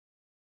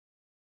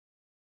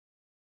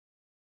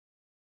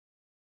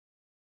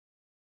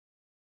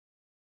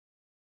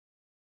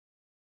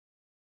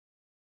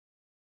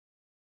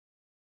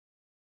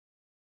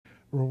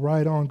Well,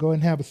 right on. Go ahead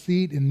and have a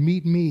seat and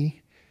meet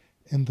me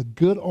in the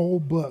good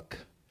old book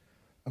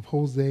of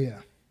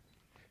Hosea.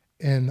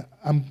 And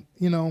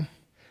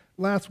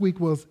last week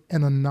was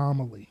an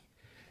anomaly.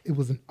 It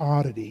was an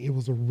oddity. It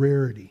was a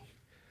rarity.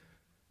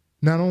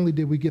 Not only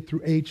did we get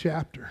through a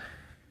chapter,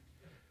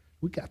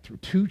 we got through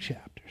 2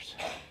 chapters.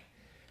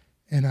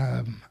 And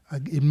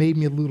it made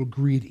me a little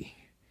greedy.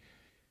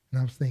 And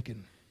I was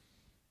thinking,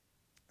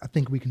 I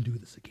think we can do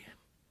this again.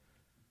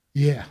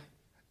 Yeah.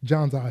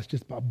 John's eyes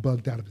just about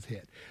bugged out of his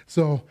head.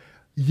 So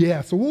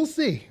we'll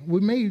see. We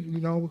may,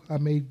 I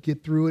may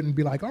get through it and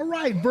be like, all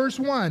right, verse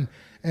 1.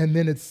 And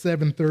then it's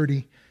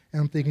 7:30.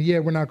 And I'm thinking, yeah,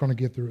 we're not going to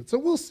get through it. So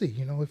we'll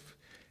see.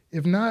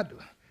 If not,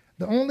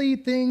 the only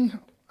thing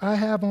I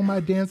have on my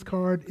dance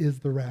card is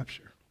the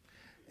rapture.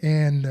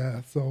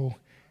 And so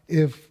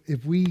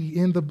if we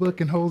end the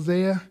book in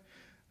Hosea,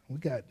 we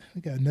got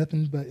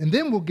nothing but, and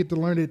then we'll get to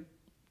learn it,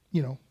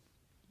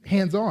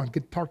 hands-on,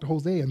 get to talk to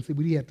Hosea and see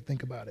what he had to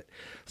think about it.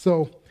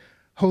 So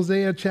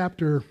Hosea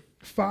chapter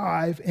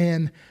 5,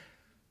 and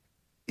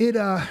it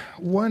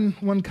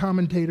one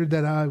commentator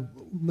that I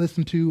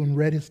listened to and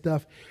read his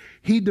stuff,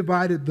 he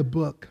divided the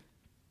book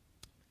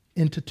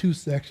into 2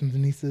 sections,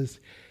 and he says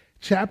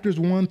chapters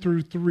 1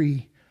 through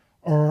 3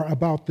 are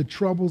about the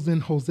troubles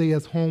in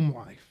Hosea's home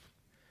life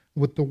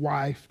with the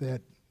wife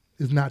that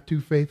is not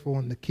too faithful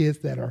and the kids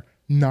that are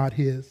not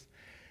his.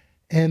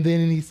 And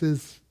then he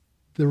says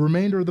the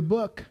remainder of the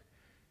book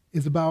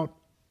is about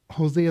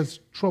Hosea's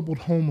troubled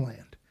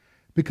homeland,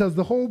 because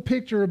the whole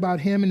picture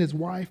about him and his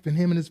wife and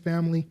him and his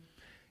family,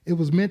 it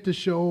was meant to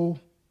show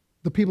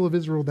the people of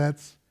Israel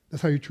that's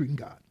how you're treating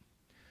God.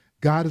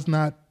 God is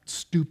not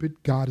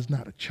stupid. God is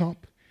not a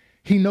chump.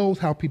 He knows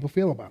how people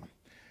feel about him.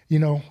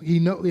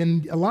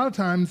 And a lot of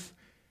times,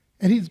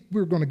 and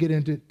we're going to get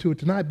into it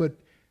tonight, but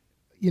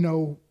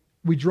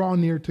we draw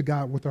near to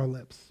God with our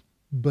lips,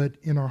 but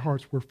in our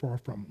hearts we're far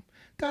from him.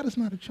 God is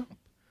not a chump.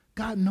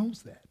 God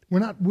knows that.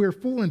 We're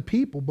fooling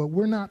people, but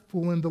we're not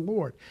fooling the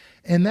Lord.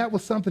 And that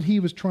was something he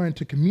was trying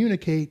to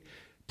communicate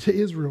to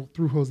Israel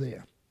through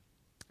Hosea.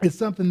 It's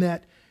something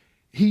that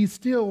he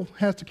still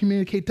has to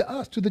communicate to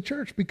us, to the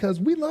church, because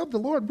we love the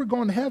Lord. We're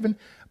going to heaven,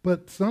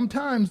 but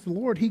sometimes the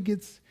Lord, he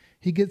gets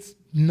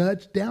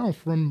nudged down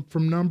from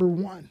number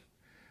 1.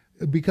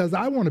 Because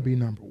I want to be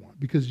number 1,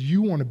 because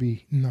you want to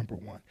be number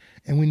 1.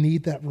 And we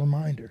need that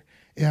reminder.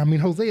 And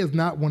Hosea is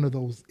not one of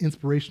those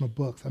inspirational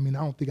books. I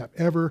don't think I've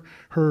ever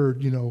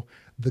heard,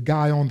 the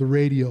guy on the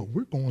radio,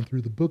 we're going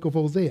through the book of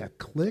Hosea.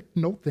 Click,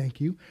 no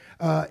thank you.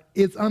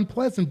 It's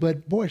unpleasant,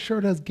 but boy, it sure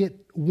does get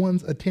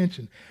one's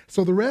attention.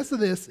 So the rest of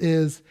this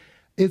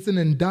it's an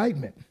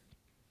indictment.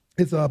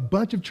 It's a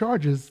bunch of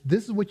charges.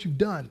 This is what you've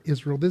done,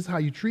 Israel. This is how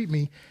you treat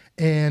me.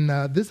 And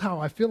this is how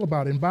I feel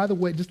about it. And by the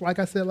way, just like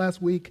I said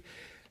last week,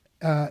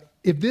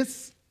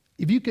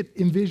 if you could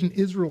envision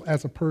Israel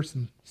as a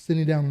person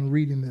sitting down and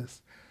reading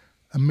this,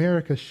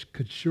 America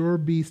could sure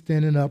be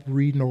standing up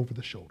reading over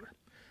the shoulder.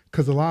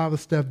 Because a lot of the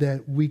stuff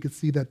that we could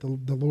see that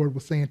the Lord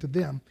was saying to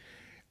them,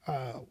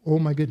 oh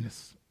my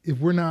goodness, if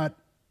we're not,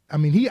 I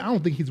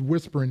don't think he's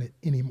whispering it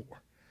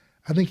anymore.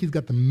 I think he's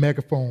got the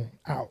megaphone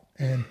out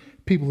and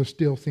people are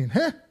still saying,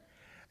 huh?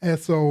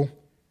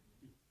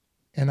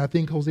 And I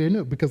think Hosea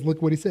knew, because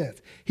look what he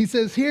says. He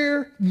says,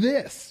 hear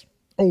this,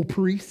 O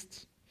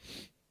priests.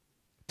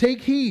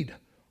 Take heed,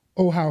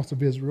 O house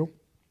of Israel.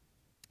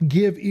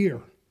 Give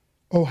ear,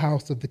 O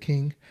house of the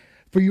king.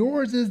 For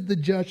yours is the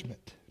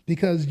judgment,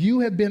 because you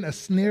have been a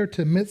snare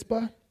to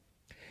Mizpah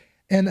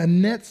and a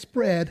net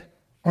spread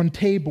on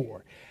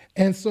Tabor.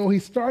 And so he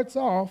starts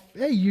off,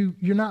 hey,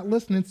 you're not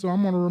listening, so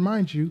I'm going to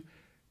remind you,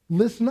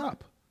 listen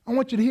up. I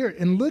want you to hear it.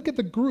 And look at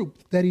the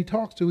group that he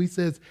talks to. He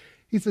says,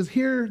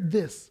 hear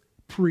this,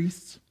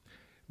 priests.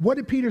 What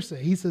did Peter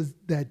say? He says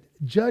that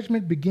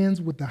judgment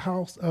begins with the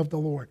house of the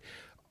Lord.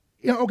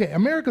 Okay,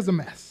 America's a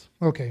mess.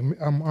 Okay,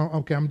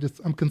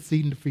 I'm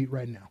conceding defeat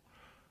right now.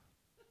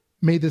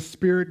 May the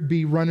spirit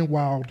be running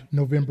wild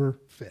November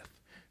 5th.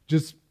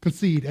 Just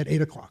concede at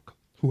 8 o'clock,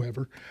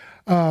 whoever.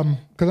 Because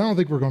I don't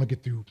think we're going to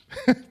get through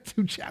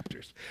 2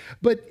 chapters.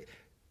 But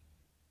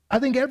I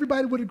think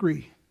everybody would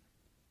agree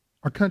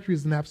our country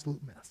is an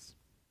absolute mess.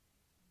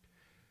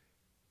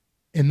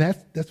 And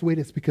that's the way it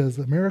is, because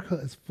America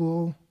is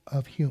full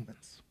of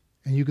humans.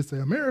 And you could say,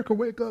 America,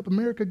 wake up.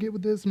 America, get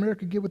with this.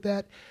 America, get with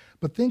that.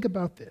 But think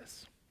about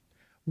this.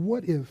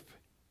 What if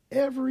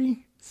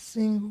every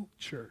single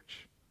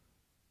church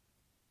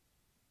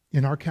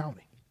in our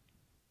county,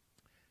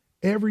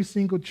 every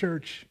single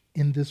church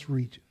in this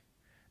region,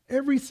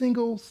 every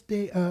single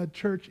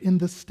church in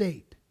the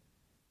state,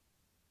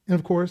 and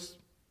of course,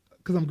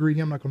 because I'm greedy,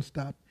 I'm not going to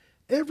stop,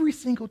 every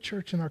single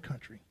church in our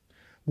country,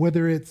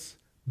 whether it's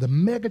the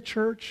mega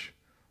church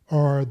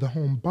or the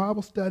home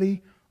Bible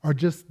study or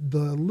just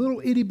the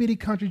little itty-bitty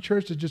country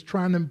church that's just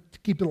trying to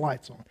keep the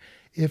lights on,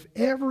 if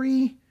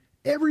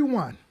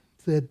everyone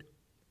said,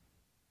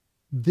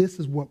 this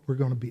is what we're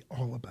going to be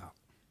all about.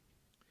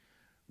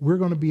 We're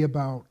going to be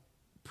about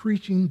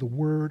preaching the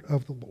word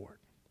of the Lord.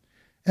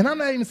 And I'm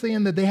not even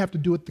saying that they have to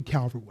do it the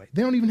Calvary way.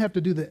 They don't even have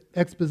to do the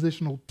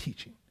expositional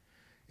teaching.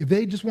 If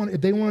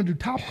they want to do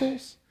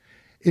topicals,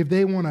 if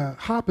they want to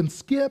hop and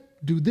skip,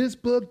 do this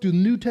book, do the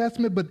New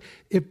Testament, but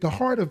if the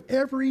heart of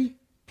every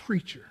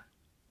preacher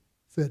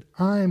said,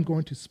 I am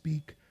going to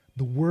speak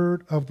the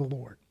word of the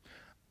Lord.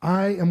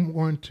 I am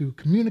going to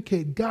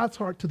communicate God's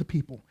heart to the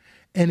people.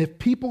 And if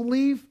people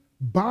leave,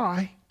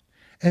 bye.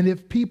 And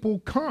if people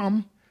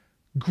come,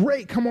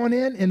 great, come on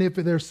in. And if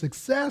there's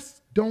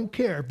success, don't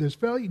care. If there's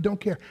failure, don't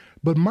care.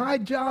 But my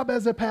job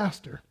as a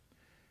pastor,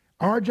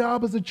 our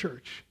job as a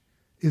church,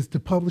 is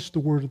to publish the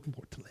word of the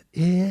Lord, to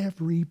let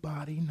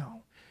everybody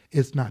know.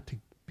 It's not to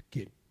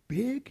get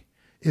big.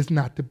 It's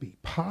not to be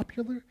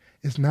popular.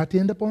 It's not to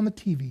end up on the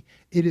TV.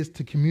 It is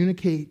to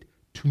communicate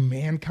to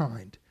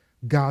mankind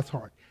God's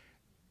heart.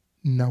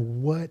 Now,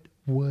 what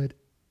would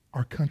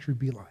our country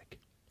be like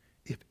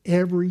if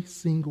every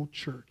single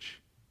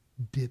church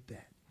did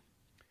that?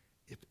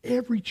 If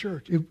every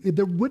church, if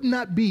there would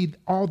not be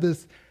all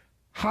this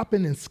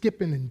hopping and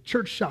skipping and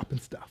church shopping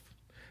stuff.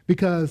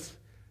 Because,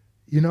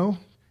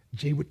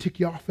 Jay would tick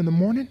you off in the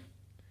morning.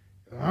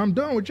 I'm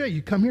done with Jay.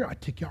 You come here, I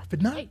tick you off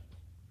at night.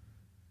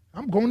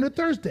 I'm going to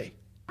Thursday.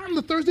 I'm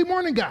the Thursday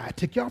morning guy. I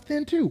tick you off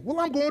then too.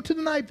 Well, I'm going to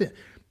the night then.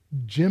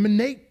 Jim and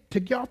Nate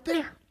tick you off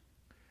there.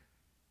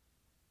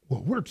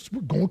 Well, we're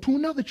going to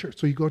another church.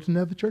 So you go to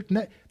another church.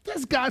 And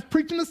this guy's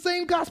preaching the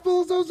same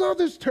gospel as those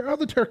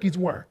other turkeys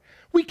were.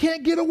 We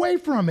can't get away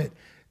from it.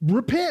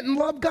 Repent and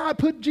love God.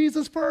 Put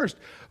Jesus first.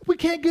 We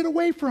can't get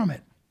away from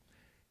it.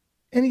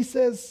 And he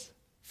says,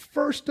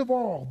 first of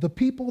all, the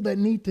people that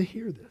need to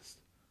hear this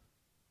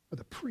are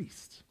the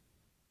priests,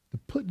 to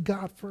put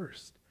God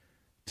first,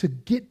 to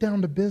get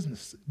down to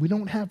business. We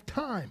don't have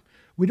time.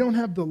 We don't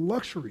have the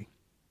luxury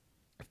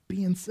of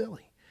being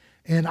silly.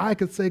 And I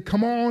could say,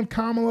 come on,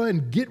 Kamala,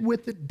 and get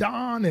with it,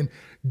 Don, and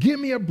give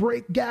me a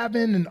break,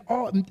 Gavin, and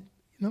all. And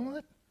you know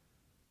what?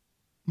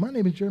 My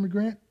name is Jeremy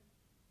Grant,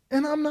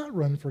 and I'm not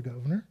running for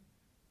governor,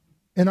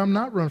 and I'm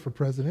not running for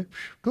president.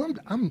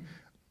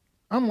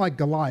 I'm like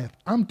Goliath.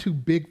 I'm too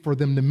big for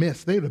them to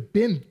miss. They would have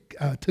been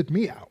took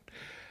me out.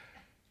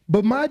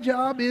 But my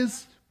job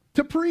is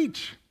to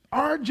preach.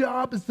 Our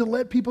job is to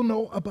let people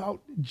know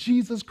about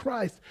Jesus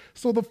Christ.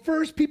 So the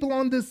first people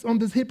on this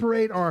hit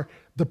parade are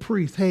the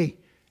priests. Hey,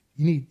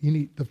 you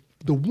need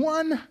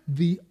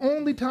the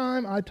only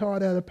time I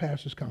taught at a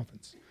pastor's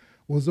conference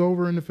was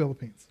over in the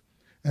Philippines.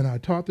 And I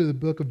taught through the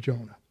book of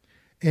Jonah.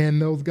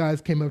 And those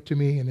guys came up to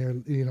me and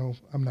they're,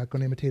 I'm not going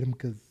to imitate them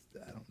because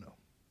I don't know.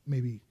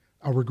 Maybe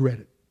I'll regret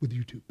it with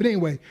YouTube. But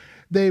anyway,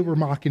 they were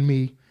mocking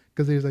me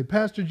because they was like,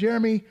 Pastor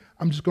Jeremy,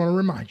 I'm just going to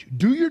remind you,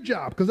 do your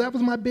job, because that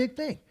was my big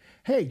thing.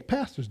 Hey,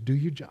 pastors, do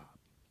your job.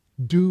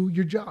 Do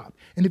your job.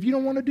 And if you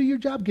don't want to do your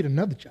job, get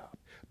another job.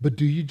 But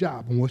do your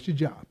job. And what's your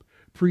job?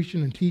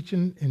 Preaching and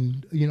teaching,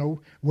 and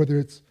whether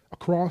it's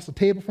across a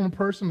table from a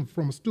person,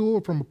 from a stool,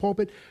 or from a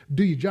pulpit,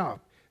 do your job.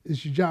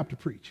 It's your job to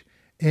preach.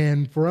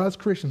 And for us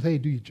Christians, hey,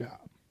 do your job.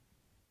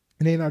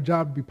 It ain't our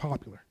job to be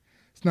popular.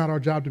 It's not our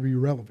job to be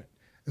relevant.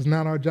 It's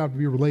not our job to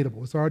be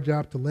relatable. It's our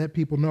job to let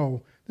people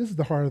know this is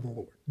the heart of the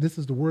Lord. This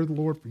is the word of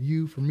the Lord for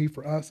you, for me,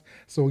 for us.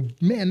 So,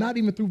 man, not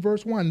even through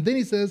verse 1. Then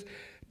he says,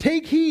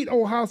 take heed,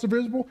 O house of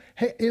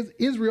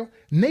Israel,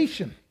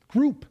 nation,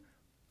 group,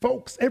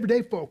 folks,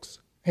 everyday folks.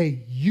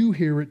 Hey, you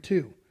hear it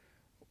too.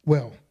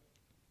 Well,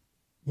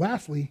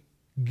 lastly,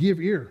 give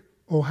ear,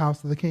 O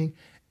house of the king.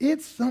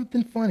 It's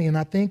something funny, and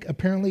I think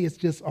apparently it's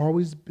just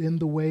always been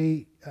the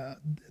way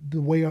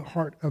a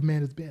heart of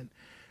man has been.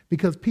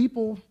 Because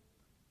people,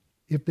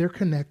 if they're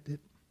connected,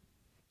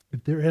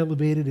 if they're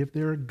elevated, if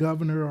they're a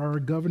governor or a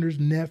governor's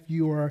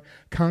nephew or a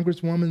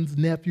congresswoman's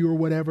nephew or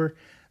whatever,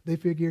 they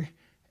figure,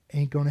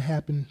 ain't going to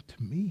happen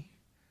to me.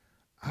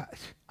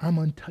 I'm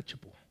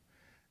untouchable.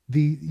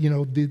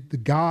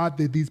 The God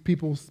that these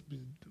people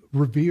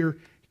revere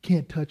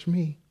can't touch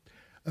me.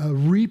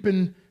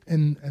 Reaping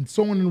and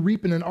sowing and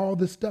reaping and all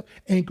this stuff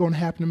ain't going to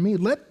happen to me.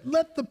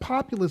 Let the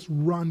populace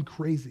run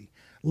crazy.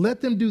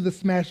 Let them do the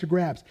smash and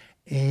grabs.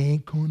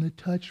 Ain't going to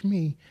touch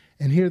me.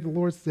 And here the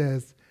Lord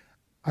says,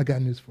 I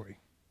got news for you.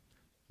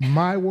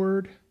 My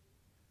word,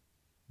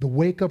 the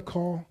wake-up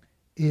call,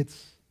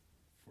 it's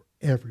for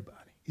everybody.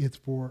 It's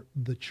for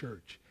the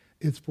church.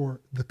 It's for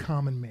the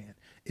common man.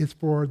 It's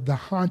for the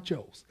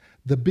honchos,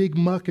 the big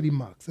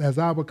muckety-mucks, as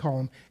I would call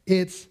them.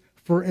 It's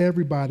for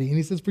everybody. And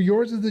he says, for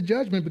yours is the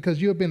judgment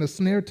because you have been a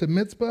snare to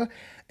Mizpah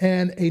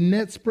and a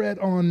net spread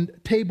on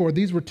Tabor.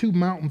 These were two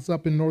mountains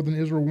up in northern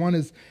Israel. One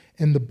is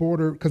in the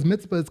border, because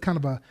Mizpah is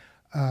kind of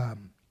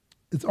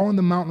it's on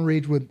the mountain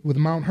range with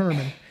Mount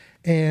Hermon,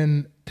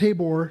 and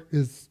Tabor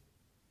is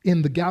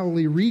in the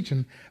Galilee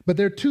region. But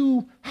they're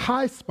two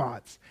high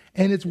spots,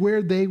 and it's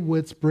where they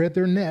would spread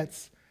their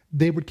nets.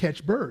 They would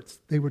catch birds.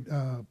 They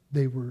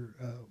were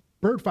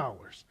bird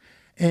fowlers.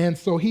 And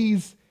so he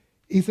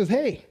says,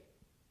 hey,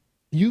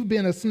 you've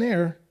been a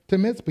snare to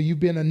Mizpah.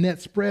 You've been a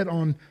net spread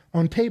on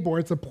Tabor.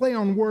 It's a play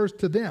on words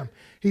to them.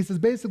 He says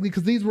basically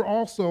because these were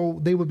also,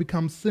 they would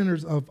become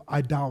centers of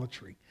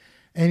idolatry.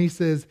 And he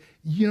says,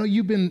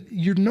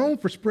 you're known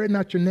for spreading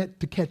out your net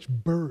to catch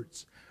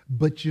birds,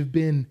 but you've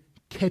been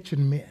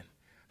catching men.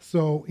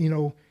 So,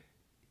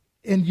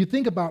 And you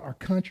think about our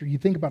country, you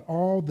think about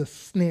all the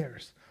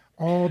snares,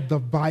 all the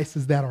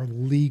vices that are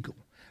legal,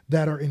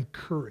 that are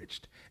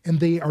encouraged, and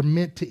they are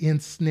meant to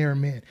ensnare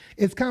men.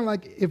 It's kind of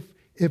like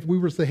if we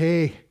were to say,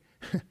 hey,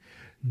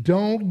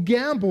 don't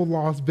gamble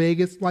Las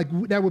Vegas, like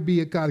that would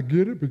be a kind of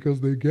good because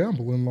they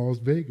gamble in Las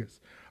Vegas.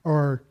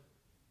 Or,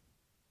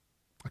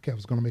 okay, I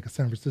was going to make a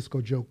San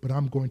Francisco joke, but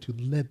I'm going to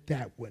let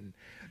that one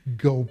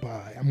go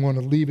by. I'm going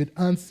to leave it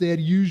unsaid.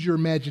 Use your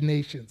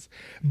imaginations.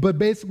 But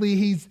basically,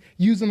 he's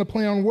using a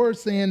play on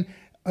words saying,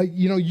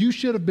 you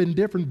should have been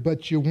different,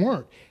 but you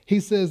weren't. He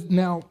says,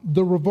 now,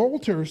 the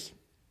revolters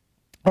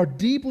are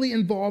deeply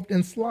involved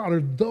in slaughter,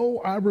 though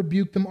I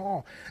rebuke them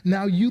all.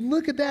 Now, you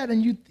look at that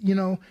and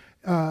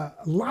a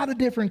lot of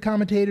different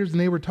commentators, and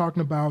they were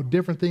talking about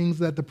different things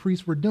that the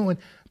priests were doing,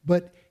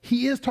 but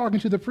he is talking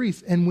to the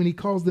priests, and when he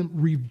calls them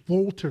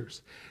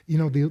revolters,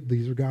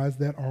 these are guys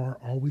that are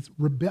always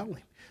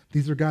rebelling.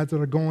 These are guys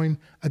that are going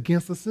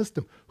against the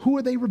system. Who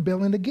are they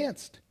rebelling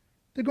against?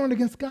 They're going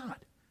against God.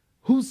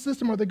 Whose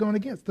system are they going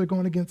against? They're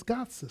going against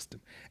God's system.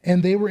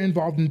 And they were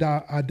involved in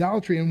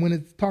idolatry. And when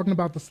it's talking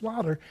about the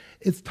slaughter,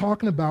 it's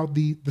talking about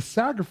the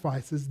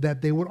sacrifices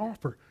that they would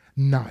offer,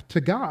 not to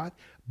God,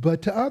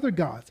 but to other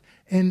gods.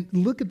 And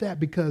look at that,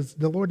 because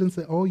the Lord didn't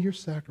say, oh, your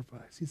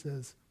sacrifice. He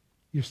says,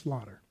 your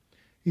slaughter.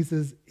 He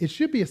says, it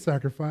should be a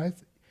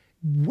sacrifice.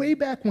 Way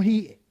back when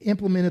he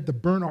implemented the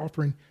burnt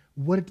offering,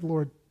 what did the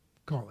Lord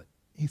call it?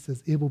 He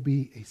says, it will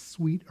be a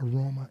sweet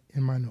aroma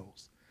in my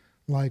nose,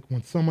 like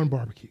when someone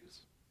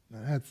barbecues. Now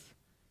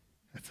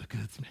that's a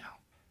good smell.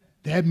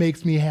 That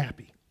makes me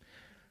happy.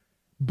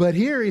 But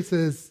here he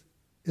says,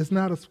 it's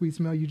not a sweet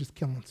smell. You're just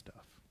killing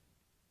stuff.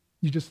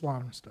 You're just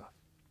slaughtering stuff.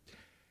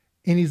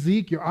 In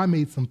Ezekiel, I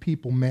made some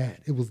people mad.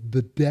 It was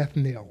the death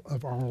knell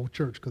of our whole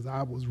church because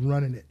I was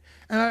running it.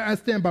 And I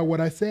stand by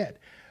what I said.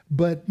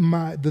 But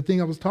the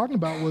thing I was talking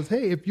about was,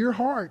 hey, if you're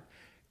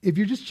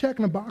just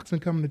checking a box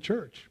and coming to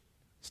church,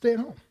 stay at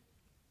home.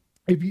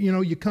 If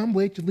you come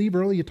late, you leave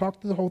early, you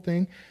talk to the whole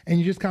thing, and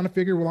you just kind of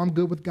figure, well, I'm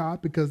good with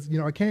God because,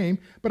 I came,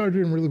 but I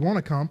didn't really want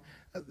to come.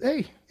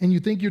 Hey, and you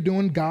think you're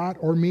doing God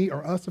or me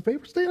or us a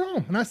favor, stay at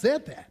home. And I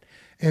said that.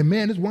 And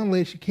man, this one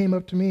lady, she came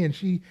up to me and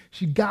she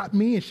got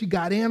me and she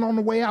got in on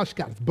the way out. She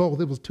got us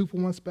both. It was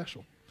 2-for-1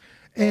 special.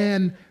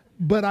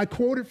 But I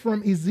quoted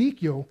from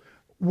Ezekiel,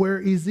 where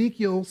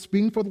Ezekiel,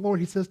 speaking for the Lord,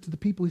 he says to the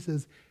people, he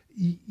says,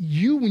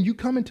 when you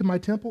come into my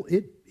temple,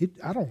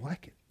 I don't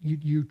like it.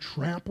 You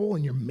trample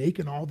and you're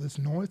making all this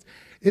noise.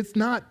 It's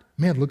not,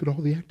 man, look at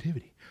all the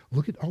activity.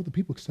 Look at all the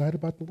people excited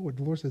about the Lord.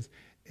 The Lord says,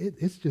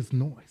 it's just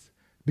noise.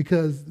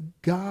 Because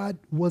God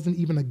wasn't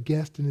even a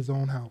guest in his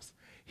own house.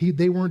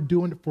 They weren't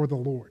doing it for the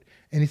Lord.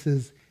 And he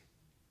says,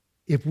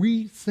 if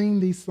we sing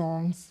these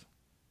songs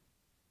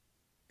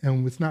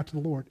and it's not to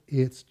the Lord,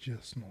 it's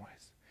just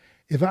noise.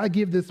 If I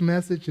give this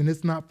message and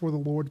it's not for the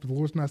Lord, if the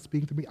Lord's not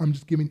speaking to me, I'm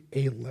just giving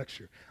a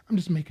lecture. I'm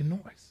just making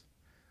noise.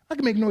 I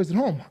can make noise at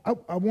home.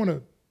 I want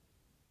to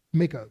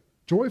make a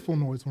joyful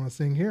noise when I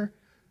sing here.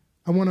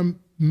 I want to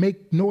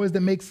make noise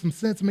that makes some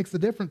sense, makes a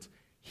difference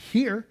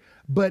here.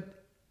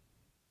 But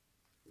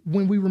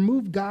when we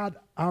remove God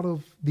out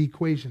of the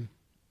equation,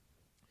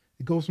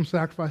 it goes from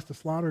sacrifice to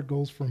slaughter. It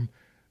goes from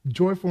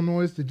joyful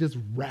noise to just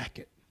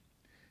racket.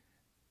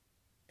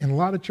 And a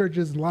lot of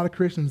churches, a lot of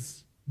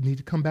Christians need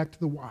to come back to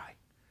the why.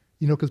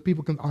 Because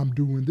people can, I'm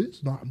doing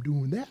this, now I'm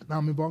doing that, now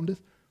I'm involved in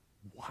this.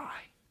 Why?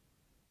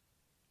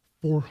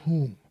 For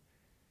whom?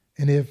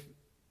 And if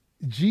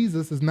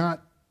Jesus is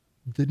not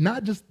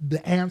just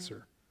the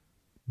answer,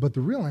 but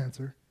the real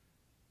answer,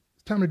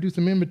 it's time to do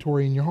some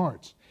inventory in your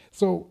hearts.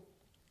 So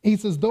he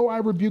says, though I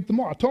rebuke them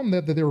all. I told them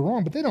that they were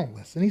wrong, but they don't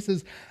listen. He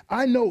says,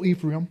 I know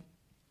Ephraim,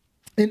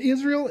 and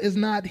Israel is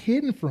not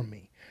hidden from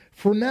me.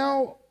 For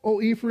now,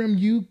 O Ephraim,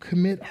 you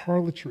commit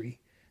harlotry,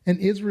 and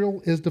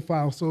Israel is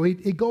defiled. So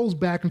it goes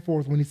back and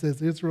forth when he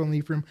says Israel and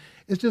Ephraim.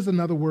 It's just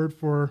another word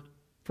for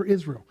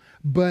Israel.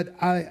 But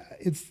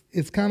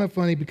it's kind of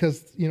funny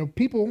because,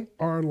 people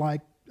are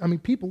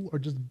people are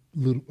just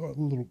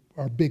little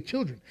big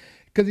children.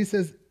 Because he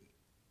says,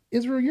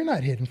 Israel, you're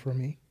not hidden from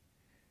me.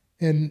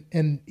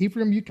 And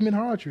Ephraim, you commit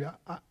harlotry.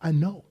 I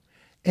know.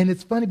 And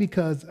it's funny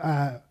because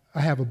I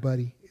have a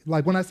buddy.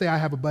 Like when I say I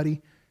have a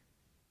buddy,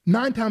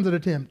 9 times out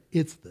of 10,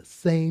 it's the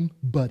same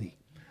buddy.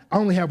 I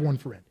only have one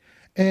friend.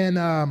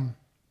 And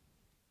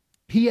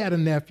he had a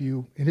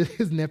nephew, and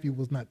his nephew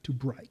was not too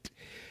bright.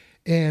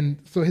 And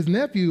so his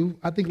nephew,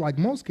 I think like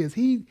most kids,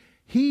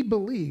 he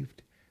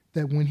believed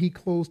that when he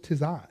closed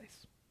his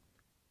eyes,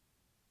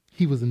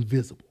 he was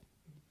invisible.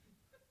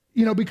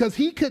 Because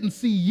he couldn't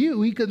see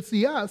you, he couldn't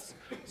see us.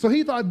 So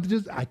he thought,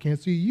 I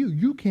can't see you,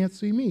 you can't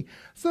see me.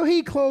 So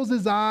he closed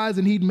his eyes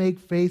and he'd make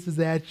faces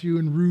at you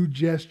and rude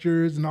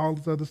gestures and all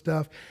this other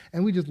stuff.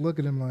 And we just look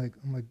at him like,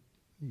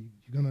 you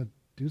gonna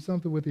do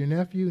something with your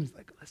nephew? And he's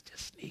like, let's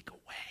just sneak away.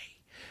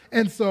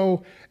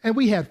 And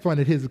we had fun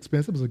at his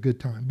expense. It was a good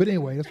time. But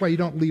anyway, that's why you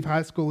don't leave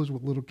high schoolers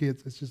with little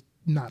kids. It's just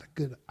not a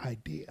good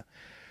idea.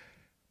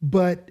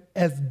 But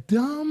as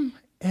dumb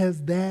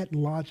as that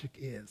logic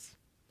is,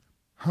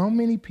 how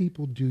many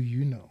people do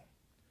you know,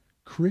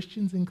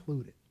 Christians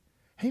included,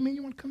 Hey, man,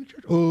 you want to come to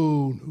church?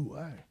 Oh, no,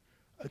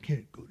 I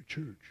can't go to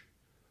church.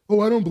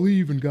 Oh, I don't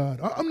believe in God.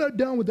 I'm not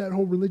down with that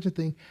whole religion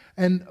thing.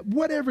 And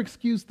whatever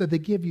excuse that they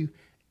give you,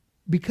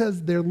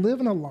 because they're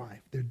living a life,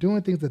 they're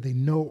doing things that they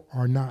know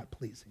are not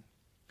pleasing.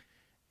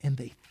 And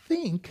they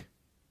think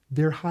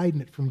they're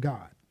hiding it from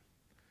God.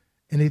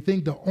 And they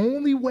think the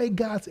only way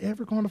God's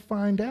ever going to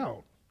find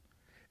out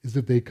is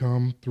if they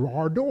come through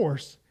our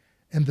doors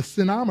and the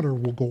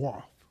sinometer will go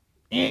off.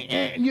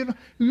 You know,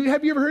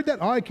 have you ever heard that?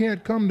 Oh, I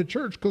can't come to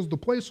church because the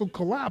place will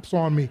collapse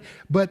on me.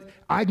 But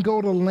I can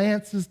go to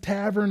Lance's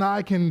Tavern.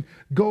 I can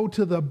go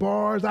to the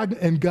bars.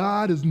 And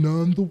God is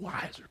none the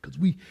wiser because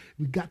we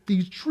got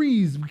these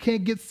trees. We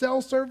can't get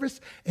cell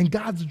service, and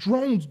God's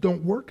drones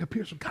don't work up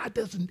here. So God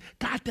doesn't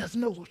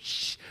know. So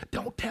shh,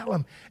 don't tell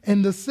him.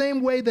 And the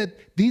same way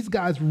that these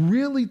guys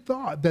really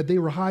thought that they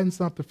were hiding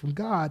something from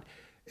God,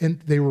 and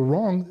they were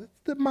wrong.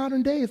 The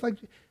modern day is like,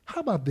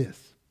 how about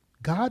this?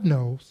 God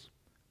knows.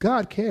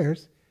 God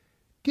cares.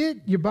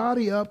 Get your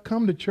body up,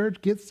 come to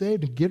church, get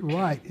saved, and get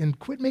right, and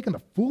quit making a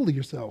fool of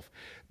yourself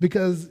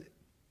because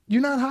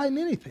you're not hiding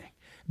anything.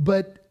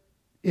 But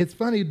it's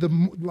funny,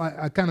 like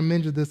I kind of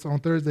mentioned this on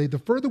Thursday, the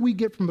further we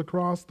get from the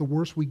cross, the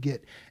worse we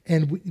get.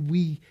 And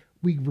we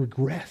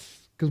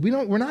regress because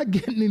we're not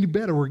getting any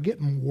better, we're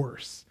getting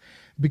worse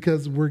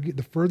because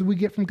the further we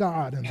get from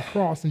God and the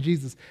cross and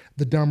Jesus,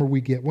 the dumber we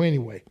get. Well,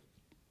 anyway,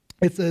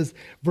 it says,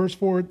 verse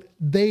 4,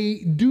 they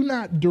do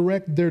not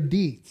direct their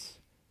deeds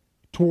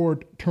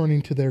toward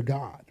turning to their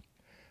God.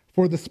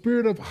 For the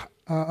spirit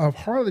of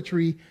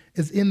harlotry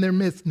is in their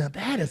midst. Now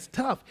that is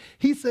tough.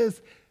 He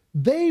says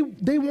they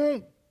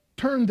won't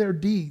turn their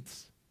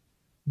deeds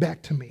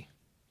back to me.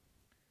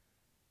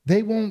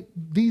 They won't,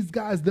 these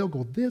guys, they'll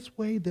go this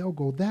way, they'll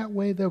go that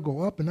way, they'll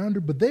go up and under,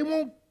 but they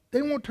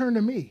won't turn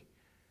to me.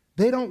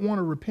 They don't want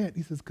to repent.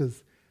 He says,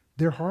 because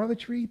their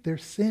harlotry, their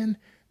sin,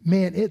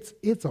 man,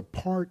 it's a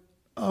part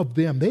of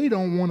them. They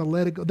don't want to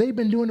let it go. They've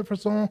been doing it for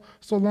so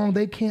long,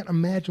 they can't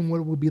imagine what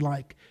it would be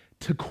like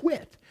to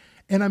quit.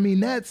 And I mean,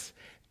 that's,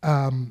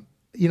 I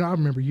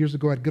remember years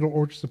ago at Good Old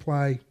Orchard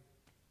Supply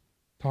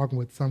talking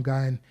with some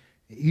guy, and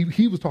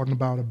he was talking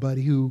about a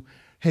buddy who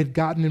had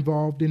gotten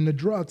involved in the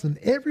drugs. And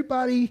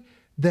everybody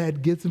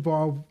that gets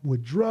involved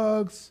with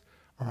drugs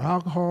or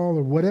alcohol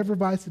or whatever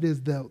vice it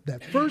is,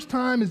 that first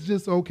time is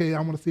just, okay,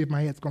 I want to see if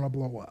my head's going to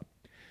blow up.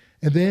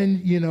 And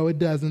then, it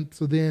doesn't.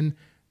 So then,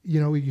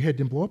 your head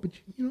didn't blow up, but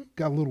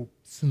got a little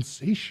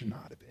sensation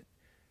out of it.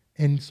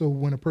 And so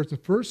when a person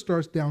first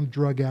starts down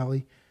drug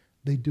alley,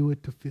 they do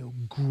it to feel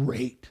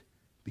great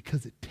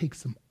because it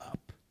takes them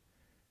up.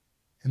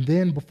 And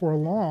then before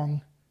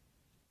long,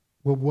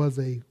 what was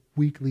a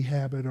weekly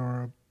habit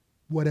or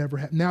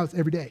whatever, now it's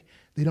every day.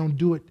 They don't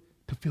do it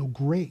to feel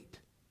great.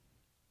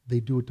 They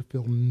do it to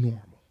feel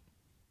normal.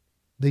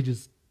 They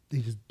just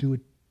do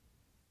it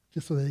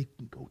just so that they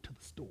can go to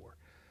the store.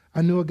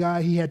 I knew a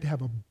guy, he had to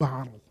have a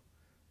bottle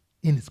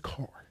in his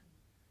car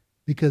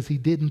because he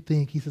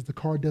says the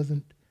car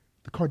doesn't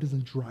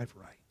drive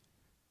right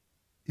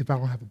if I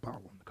don't have a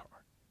bottle in the car.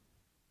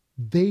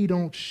 They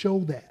don't show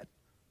that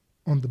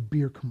on the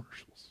beer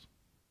commercials.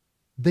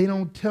 They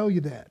don't tell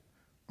you that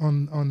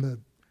on the,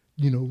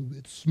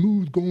 it's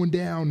smooth going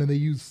down, and they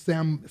use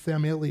Sam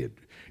Elliott.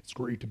 It's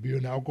great to be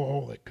an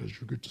alcoholic because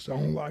you get to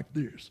sound like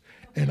this.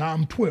 And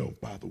I'm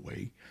 12, by the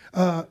way.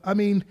 I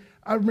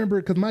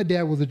remember because my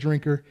dad was a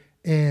drinker,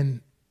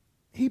 and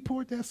he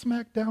poured that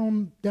smack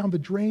down the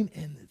drain,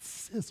 and it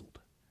sizzled.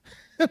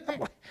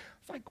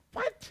 It's like,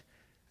 what?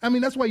 I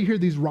mean, that's why you hear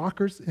these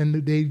rockers, and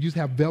they just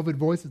have velvet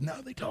voices. Now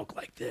they talk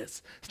like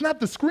this. It's not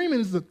the screaming,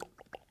 it's the,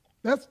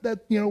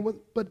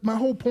 but my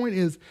whole point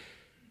is,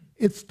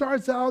 it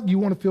starts out, you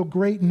want to feel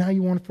great, and now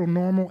you want to feel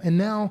normal, and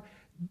now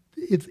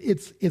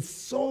it's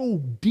so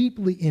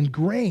deeply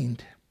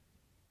ingrained.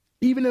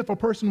 Even if a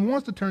person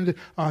wants to turn to,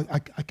 I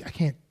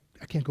can't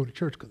go to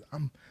church because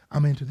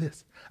I'm into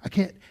this. I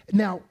can't.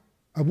 Now,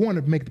 I want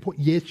to make the point,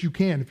 yes, you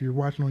can if you're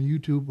watching on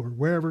YouTube or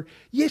wherever.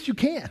 Yes, you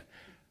can.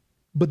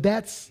 But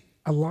that's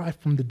a lie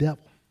from the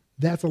devil.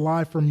 That's a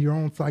lie from your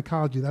own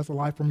psychology. That's a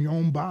lie from your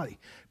own body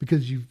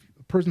because a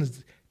person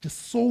has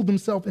just sold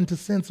themselves into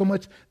sin so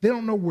much, they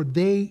don't know where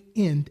they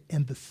end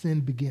and the sin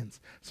begins.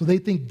 So they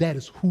think that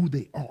is who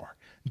they are.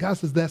 God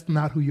says that's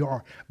not who you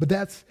are. But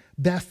that's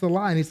the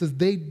lie. And he says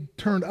they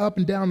turn up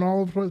and down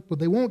all over the place, but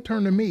they won't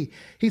turn to me.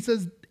 He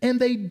says, and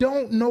they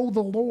don't know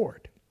the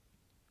Lord.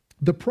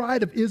 The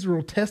pride of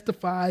Israel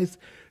testifies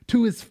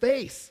to his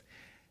face.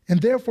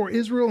 And therefore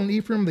Israel and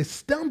Ephraim, they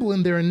stumble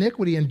in their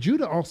iniquity, and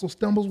Judah also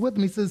stumbles with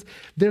them. He says,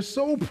 they're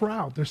so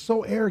proud, they're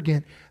so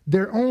arrogant,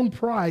 their own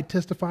pride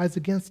testifies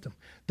against them.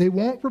 They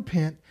won't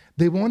repent,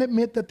 they won't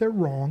admit that they're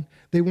wrong,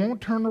 they won't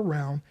turn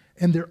around,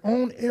 and their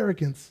own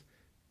arrogance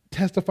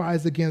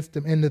testifies against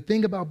them. And the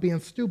thing about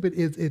being stupid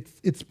is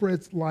it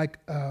spreads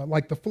like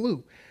the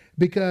flu,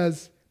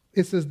 because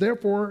it says,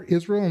 therefore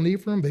Israel and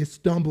Ephraim, they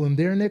stumble in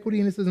their iniquity,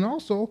 and it says, and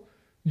also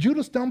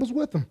Judah stumbles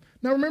with them.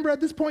 Now remember, at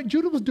this point,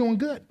 Judah was doing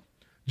good.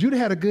 Judah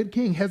had a good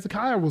king.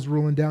 Hezekiah was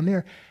ruling down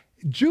there.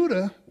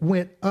 Judah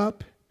went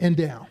up and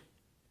down.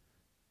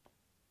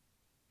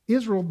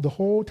 Israel, the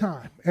whole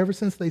time, ever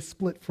since they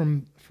split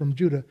from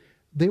Judah,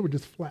 they were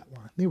just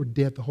flatlined. They were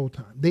dead the whole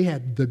time. They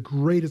had the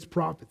greatest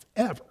prophets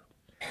ever,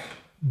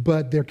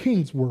 but their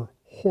kings were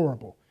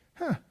horrible.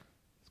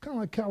 It's kind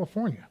of like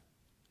California.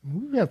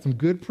 We've had some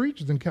good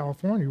preachers in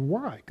California.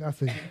 Why? God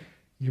said,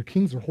 your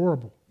kings are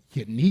horrible.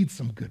 You need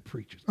some good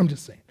preachers. I'm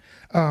just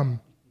saying.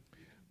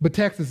 But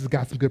Texas has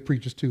got some good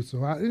preachers too.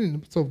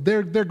 So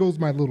there goes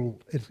my little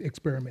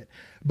experiment.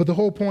 But the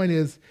whole point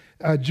is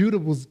Judah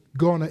was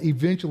going to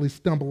eventually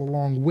stumble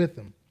along with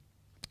them.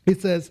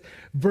 It says,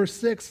 verse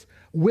 6,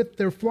 with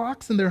their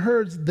flocks and their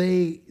herds,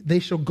 they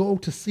shall go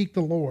to seek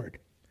the Lord,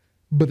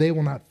 but they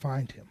will not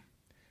find him,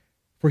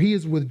 for he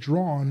has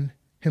withdrawn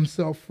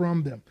himself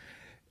from them.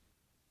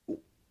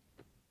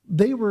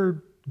 They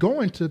were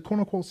going to, quote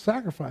unquote,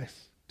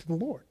 sacrifice to the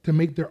Lord, to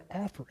make their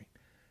offering,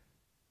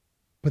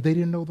 but they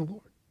didn't know the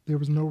Lord. There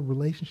was no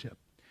relationship.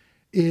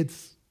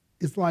 It's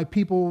like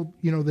people,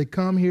 they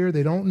come here,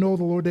 they don't know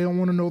the Lord, they don't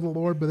want to know the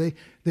Lord, but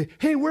they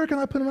hey, where can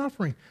I put an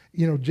offering?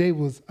 Jay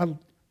I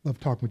love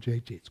talking with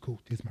Jay. Jay's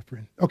cool. Jay's my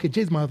friend. Okay,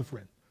 Jay's my other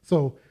friend.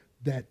 So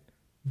the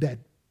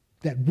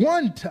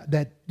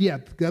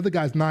other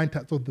guy's 9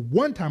 times. So the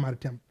one time out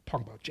of 10,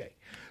 talking about Jay.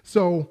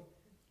 So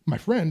my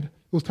friend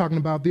was talking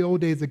about the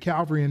old days of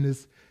Calvary, and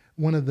this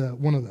one of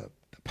the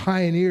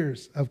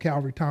pioneers of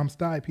Calvary, Tom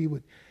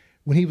Stipe.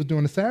 When he was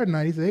doing the Saturday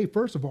night, he said, hey,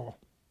 first of all,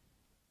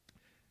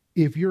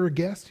 if you're a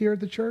guest here at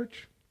the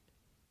church,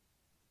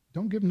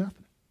 don't give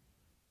nothing.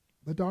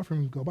 Let the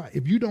offering go by.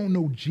 If you don't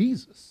know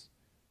Jesus,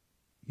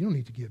 you don't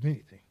need to give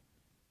anything.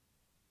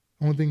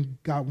 The only thing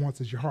God wants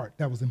is your heart.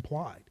 That was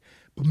implied.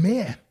 But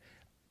man,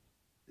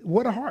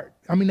 what a heart.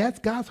 I mean, that's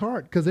God's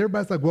heart, because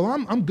everybody's like, well,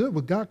 I'm good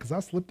with God because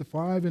I slipped a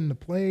 5 in the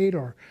plate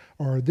or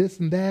this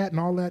and that and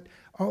all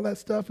that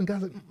stuff. And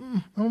God's like,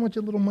 I don't want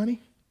your little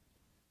money.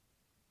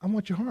 I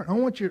want your heart. I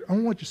want your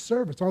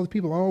service. All the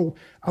people.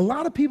 A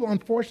lot of people,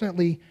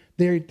 unfortunately,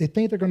 they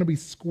think they're going to be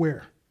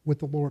square with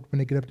the Lord when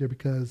they get up there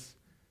because,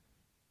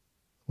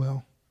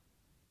 well,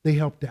 they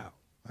helped out.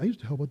 I used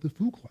to help at the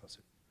food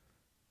closet.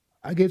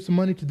 I gave some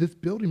money to this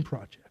building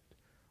project.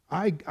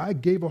 I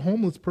gave a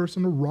homeless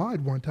person a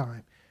ride one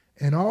time.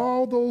 And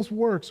all those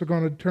works are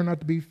going to turn out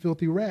to be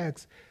filthy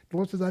rags. The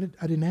Lord says, I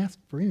didn't ask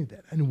for any of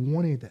that. I didn't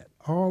want any of that.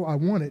 All I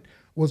wanted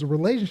was a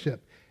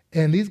relationship.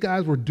 And these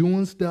guys were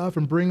doing stuff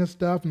and bringing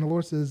stuff. And the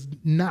Lord says,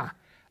 nah,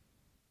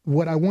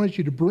 what I wanted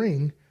you to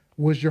bring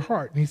was your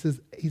heart. And he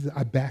says,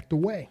 I backed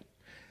away.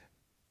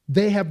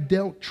 They have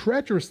dealt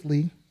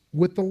treacherously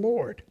with the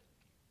Lord,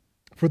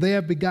 for they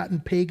have begotten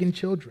pagan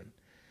children.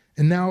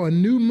 And now a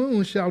new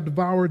moon shall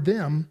devour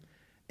them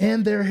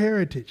and their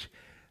heritage.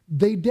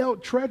 They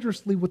dealt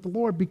treacherously with the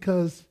Lord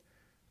because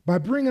by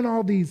bringing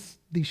all these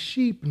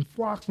sheep and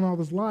flocks and all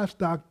this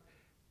livestock,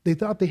 they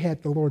thought they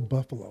had the Lord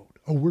buffaloed.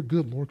 Oh, we're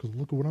good, Lord, because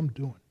look at what I'm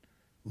doing.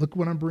 Look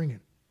what I'm bringing.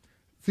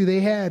 See, they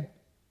had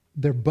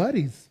their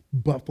buddies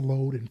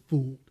buffaloed and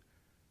fooled,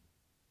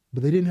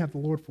 but they didn't have the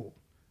Lord fooled.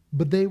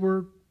 But they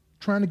were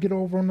trying to get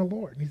over on the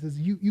Lord. And he says,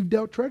 you've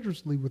dealt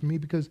treacherously with me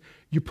because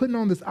you're putting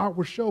on this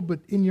outward show, but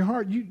in your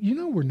heart, you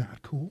know we're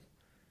not cool.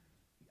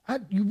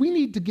 We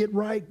need to get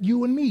right,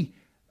 you and me.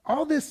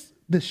 All this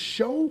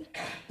show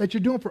that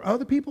you're doing for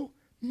other people,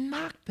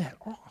 knock that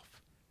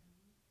off.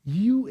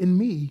 You and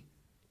me,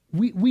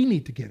 we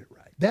need to get it right.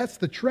 That's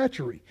the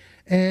treachery.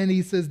 And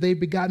he says they've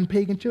begotten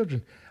pagan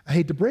children. I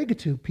hate to break it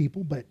to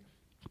people, but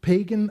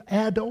pagan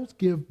adults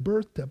give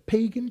birth to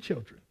pagan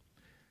children.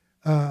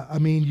 I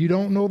mean, you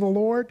don't know the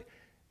Lord,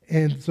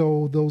 and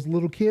so those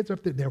little kids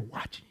up there, they're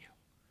watching you.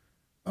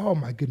 Oh,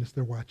 my goodness,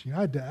 they're watching you.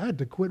 I had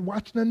to quit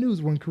watching the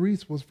news when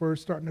Carice was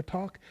first starting to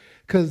talk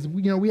because,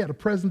 we had a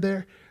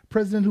president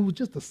who was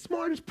just the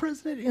smartest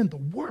president in the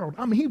world.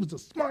 I mean, he was the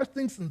smartest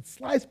thing since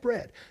sliced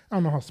bread. I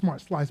don't know how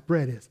smart sliced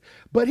bread is.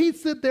 But he'd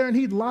sit there and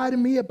he'd lie to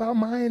me about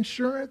my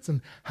insurance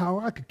and how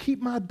I could keep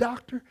my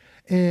doctor.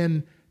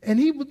 And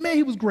he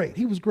was great.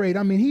 He was great.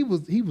 I mean, he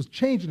was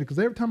changing it because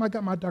every time I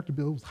got my doctor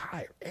bill, it was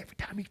higher every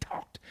time he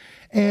talked.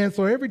 And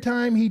so every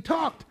time he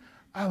talked,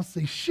 I would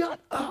say,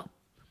 shut up.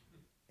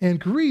 And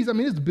Carice, I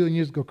mean, this is a billion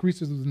years ago, Carice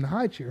was in the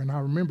high chair, and I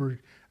remember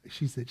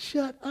she said,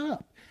 shut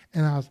up.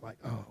 And I was like,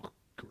 oh,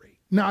 great.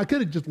 Now, I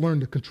could have just learned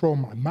to control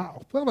my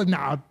mouth. I was like,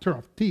 nah, I'll turn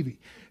off the TV.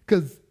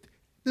 Because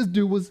this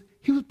dude was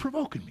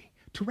provoking me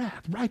to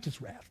wrath, righteous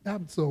wrath.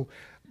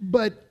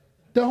 But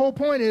the whole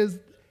point is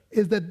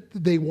that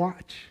they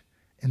watch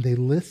and they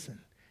listen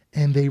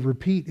and they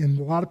repeat. And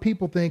a lot of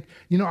people think,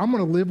 I'm going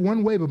to live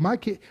one way, but my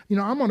kid,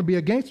 I'm going to be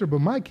a gangster,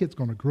 but my kid's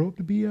going to grow up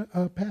to be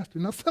a pastor.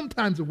 Now,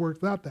 sometimes it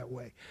works out that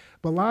way,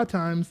 but a lot of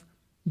times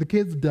the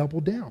kids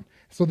double down.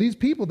 So these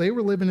people, they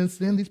were living in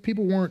sin. These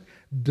people weren't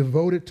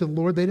devoted to the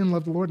Lord. They didn't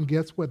love the Lord. And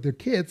guess what? Their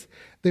kids,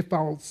 they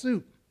followed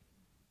suit.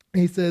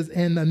 And he says,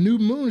 and a new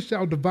moon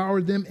shall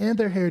devour them and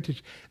their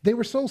heritage. They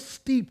were so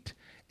steeped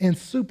in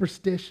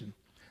superstition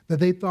that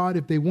they thought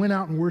if they went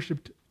out and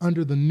worshiped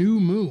under the new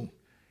moon,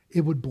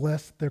 it would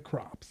bless their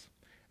crops.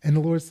 And the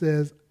Lord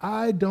says,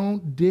 I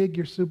don't dig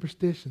your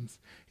superstitions.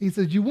 He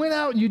says, you went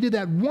out and you did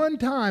that one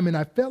time and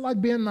I felt like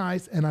being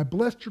nice and I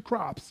blessed your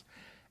crops.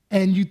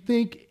 And you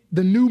think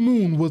the new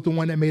moon was the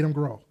one that made them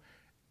grow.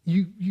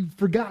 You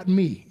forgot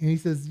me. And he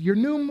says, your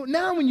new moon,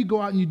 now when you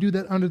go out and you do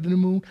that under the new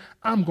moon,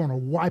 I'm going to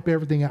wipe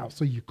everything out.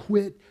 So you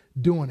quit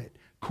doing it.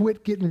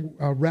 Quit getting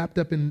wrapped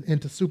up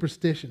into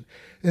superstition.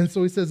 And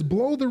so he says,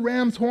 blow the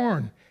ram's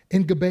horn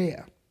in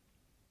Gibeah,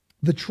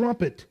 the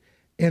trumpet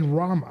in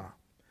Ramah.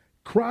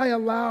 Cry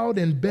aloud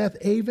in Beth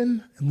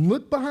Aven.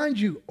 Look behind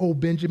you, O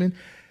Benjamin.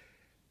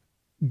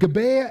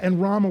 Gibeah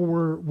and Ramah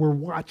were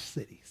watch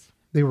cities.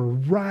 They were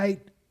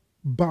right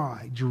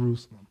by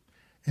Jerusalem.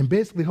 And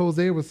basically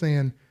Hosea was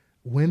saying,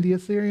 when the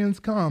Assyrians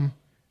come,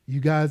 you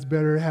guys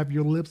better have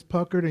your lips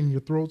puckered and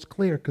your throats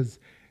clear, because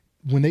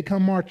when they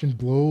come marching,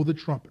 blow the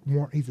trumpet.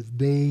 He says,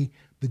 the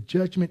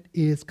judgment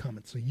is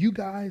coming. So you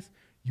guys,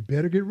 you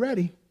better get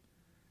ready.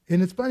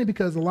 And it's funny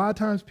because a lot of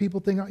times people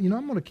think, I'm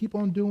going to keep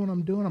on doing what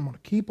I'm doing. I'm going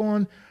to keep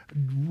on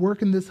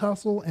working this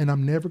hustle, and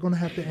I'm never going to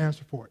have to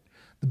answer for it.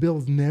 The bill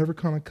is never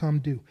going to come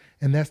due.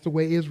 And that's the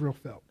way Israel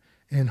felt.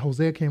 And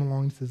Hosea came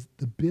along and says,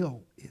 the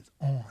bill is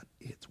on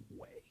its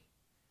way.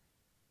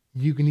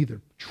 You can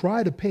either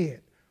try to pay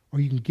it, or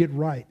you can get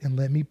right and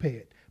let me pay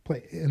it.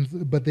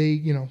 But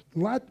they, a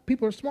lot of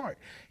people are smart.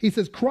 He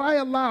says, cry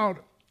aloud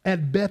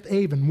at Beth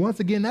Aven. Once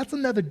again, that's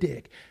another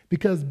dig,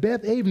 because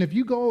Beth Aven, if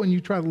you go and you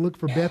try to look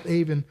for Beth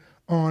Aven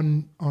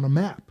on a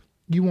map,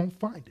 you won't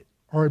find it.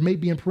 Or it may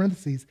be in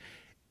parentheses.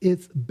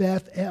 It's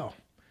Beth El.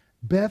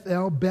 Beth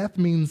El, Beth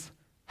means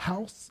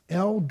house.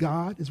 El,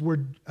 God, is where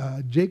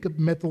Jacob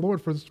met the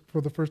Lord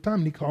for the first time,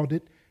 and he called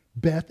it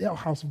Beth El,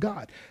 house of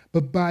God.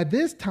 But by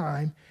this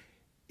time,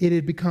 it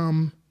had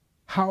become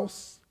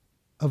house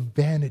of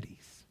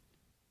vanities,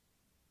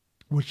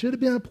 which should have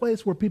been a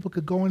place where people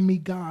could go and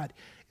meet God.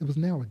 It was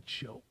now a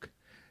joke.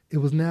 It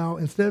was now,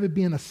 instead of it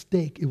being a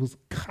steak, it was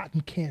cotton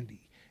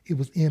candy. It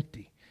was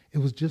empty. It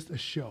was just a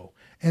show.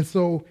 And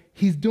so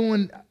he's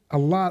doing a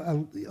lot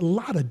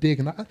of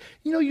digging.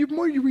 The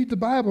more you read the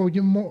Bible,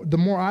 the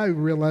more I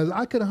realize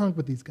I could have hung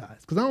with these guys,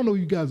 because I don't know if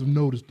you guys have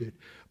noticed it,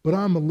 but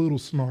I'm a little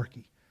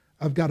snarky.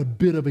 I've got a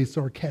bit of a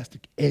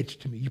sarcastic edge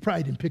to me. You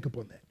probably didn't pick up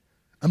on that.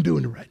 I'm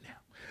doing it right now.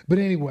 But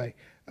anyway,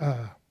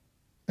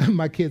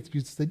 my kids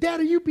used to say,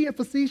 Dad, are you being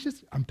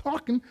facetious? I'm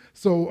talking,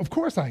 so of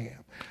course I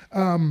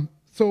am.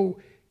 So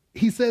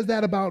he says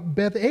that about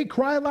Beth. Hey,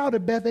 cry aloud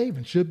at Beth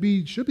Aven. Should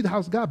be the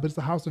house of God, but it's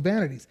the house of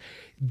vanities.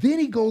 Then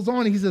he goes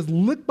on and he says,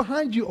 look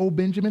behind you, O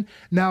Benjamin.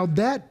 Now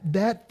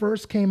that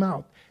first came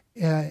out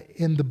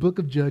in the book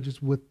of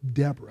Judges with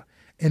Deborah.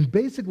 And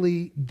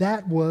basically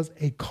that was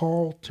a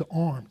call to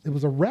arms. It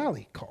was a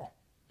rally call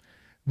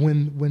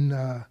when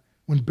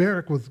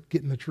Barak was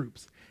getting the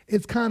troops.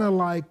 It's kind of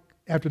like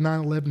after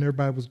 9/11,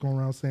 everybody was going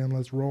around saying,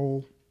 let's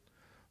roll,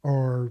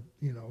 or,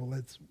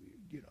 let's,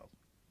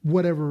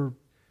 whatever,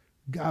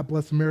 God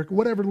bless America,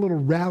 whatever little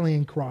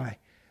rallying cry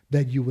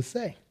that you would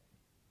say.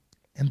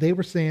 And they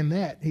were saying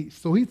that.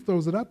 So he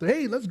throws it up there.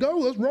 Hey, let's go,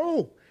 let's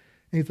roll.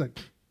 And he's like,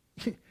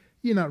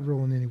 you're not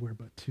rolling anywhere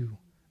but to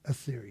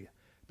Assyria.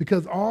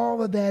 Because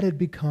all of that had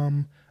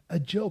become a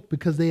joke,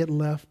 because they had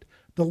left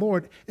the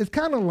Lord. It's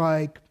kind of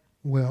like,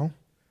 well,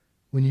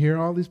 when you hear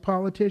all these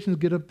politicians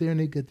get up there and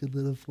they get the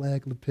little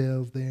flag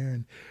lapels there,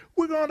 and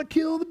we're going to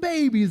kill the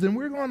babies, and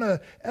we're going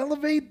to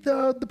elevate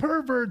the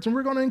perverts, and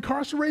we're going to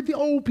incarcerate the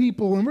old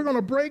people, and we're going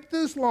to break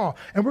this law,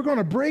 and we're going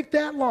to break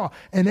that law,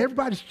 and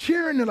everybody's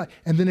cheering.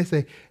 And then they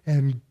say,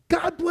 and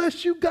God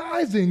bless you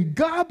guys, and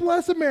God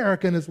bless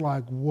America. And it's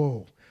like,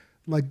 whoa.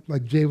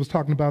 Like Jay was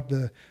talking about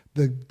the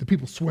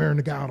people swearing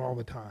to God all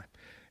the time.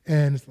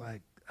 And it's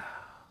like,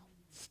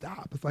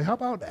 stop. It's like, how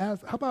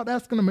about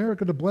asking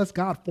America to bless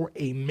God for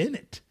a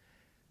minute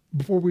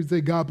before we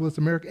say God bless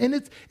America? And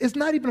it's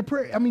not even a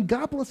prayer. I mean,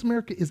 God bless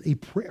America is a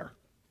prayer.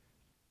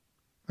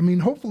 I mean,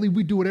 hopefully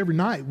we do it every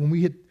night when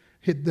we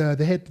hit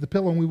the head to the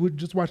pillow and we would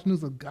just watch the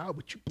news, like, God,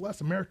 would you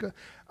bless America?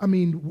 I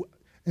mean,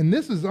 and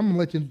this is, I'm going to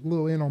let you a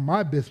little in on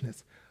my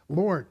business.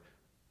 Lord,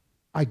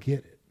 I get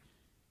it.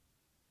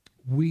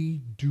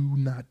 We do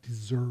not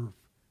deserve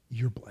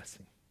your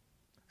blessing.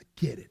 I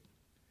get it.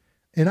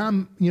 And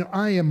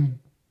I'm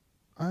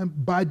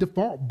by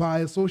default, by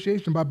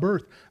association, by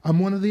birth, I'm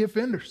one of the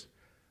offenders.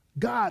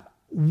 God,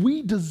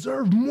 we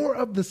deserve more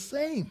of the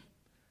same.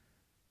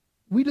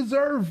 We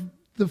deserve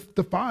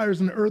the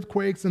fires and the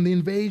earthquakes and the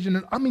invasion.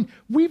 And I mean,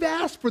 we've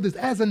asked for this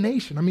as a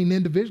nation. I mean,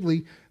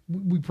 individually,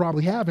 we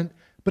probably haven't.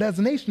 But as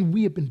a nation,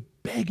 we have been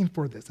begging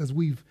for this, as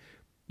we've,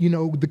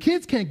 the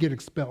kids can't get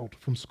expelled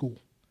from school,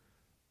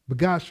 but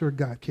God sure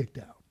got kicked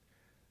out.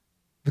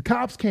 The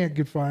cops can't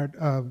get fired.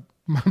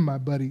 My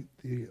buddy,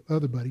 the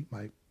other buddy,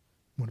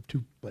 one of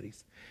two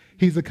buddies,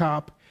 he's a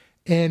cop,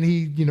 and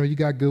you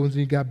got good ones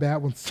and you got bad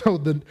ones. So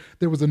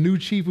there was a new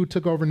chief who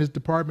took over in his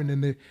department,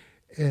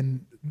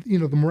 and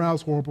the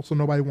morale's horrible, so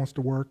nobody wants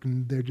to work,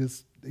 and they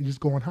just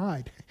go and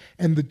hide.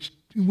 And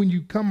when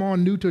you come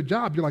on new to a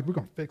job, you're like, we're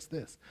gonna fix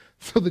this.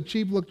 So the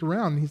chief looked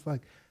around and he's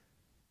like,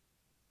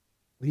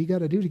 what do you got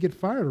to do to get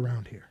fired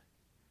around here?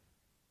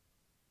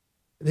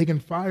 They can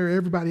fire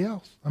everybody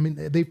else. I mean,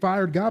 they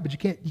fired God, but you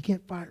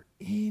can't fire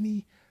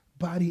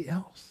anybody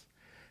else.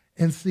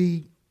 And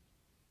see,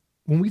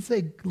 when we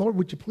say, Lord,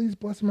 would you please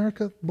bless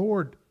America?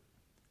 Lord,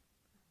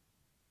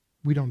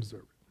 We don't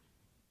deserve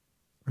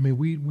it. I mean,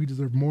 we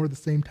deserve more of the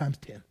same times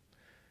 10.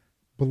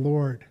 But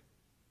Lord,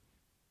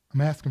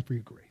 I'm asking for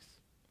your grace.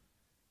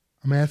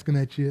 I'm asking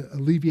that you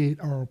alleviate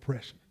our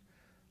oppression.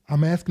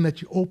 I'm asking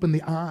that you open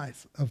the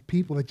eyes of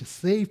people, that you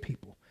save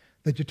people,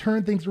 that you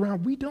turn things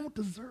around. We don't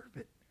deserve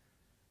it.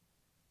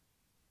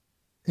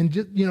 And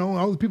just,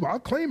 all the people, I'll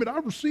claim it,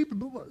 I'll receive it.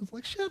 It's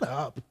like, shut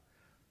up.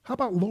 How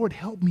about, Lord,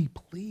 help me,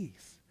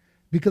 please?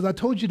 Because I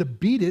told you to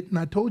beat it, and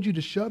I told you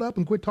to shut up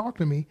and quit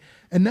talking to me.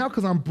 And now,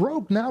 because I'm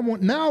broke, now I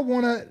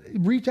want to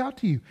reach out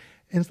to you.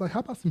 And it's like, how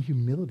about some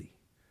humility?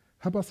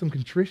 How about some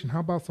contrition?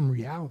 How about some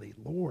reality?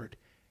 Lord,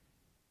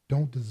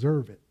 don't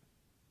deserve it.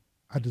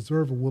 I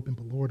deserve a whooping,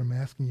 but Lord, I'm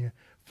asking you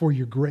for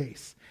your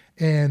grace.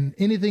 And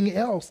anything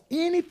else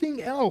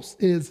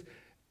is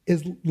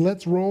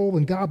let's roll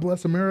and God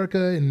bless America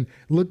and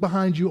look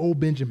behind you, old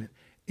Benjamin.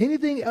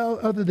 Anything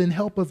other than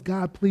help us,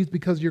 God, please,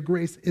 because your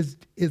grace is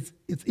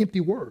empty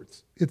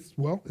words. It's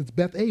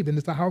Beth Aven.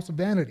 It's a house of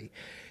vanity.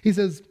 He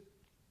says,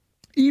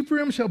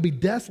 Ephraim shall be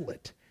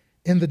desolate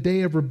in the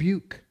day of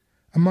rebuke.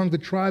 Among the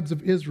tribes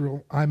of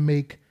Israel, I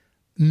make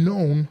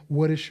known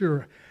what is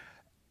sure.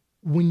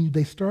 When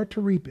they start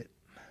to reap it,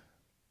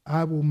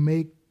 I will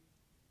make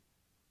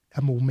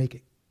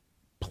it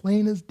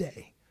plain as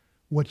day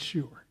what's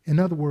sure. In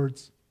other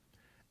words,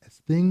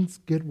 as things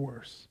get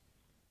worse,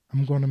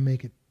 I'm going to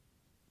make it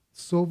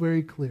so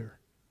very clear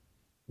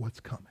what's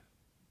coming.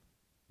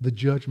 The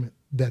judgment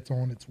that's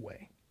on its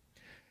way.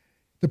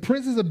 The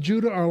princes of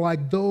Judah are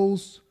like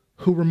those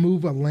who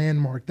remove a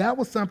landmark. That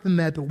was something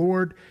that the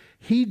Lord,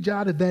 he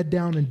jotted that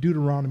down in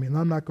Deuteronomy, and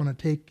I'm not going to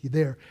take you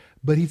there,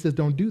 but he says,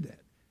 don't do that.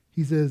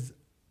 He says,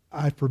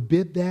 I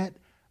forbid that.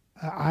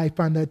 I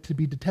find that to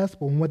be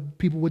detestable. And what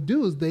people would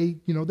do is they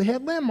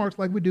had landmarks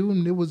like we do,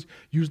 and it was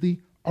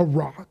usually a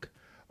rock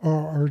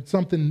or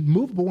something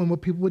movable. And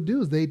what people would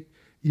do is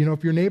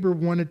if your neighbor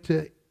wanted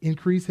to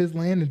increase his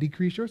land and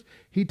decrease yours,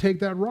 he'd take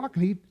that rock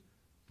and he'd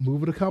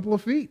move it a couple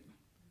of feet.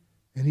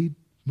 And he'd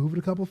move it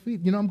a couple of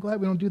feet. I'm glad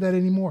we don't do that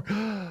anymore.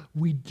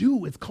 We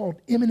do. It's called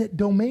eminent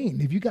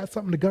domain. If you got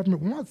something the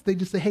government wants, they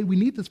just say, hey, we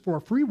need this for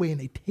a freeway, and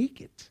they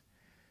take it.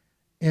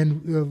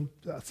 And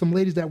some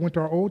ladies that went to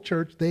our old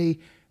church, they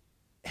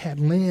had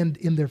land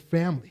in their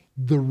family,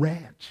 the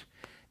ranch.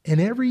 And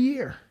every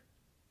year,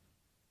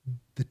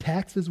 the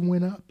taxes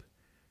went up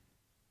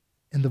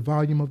and the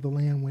volume of the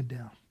land went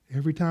down.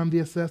 Every time the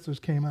assessors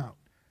came out,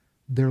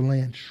 their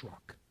land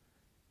shrunk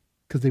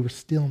because they were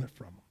stealing it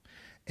from them.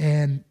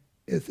 And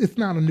it's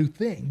not a new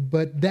thing,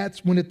 but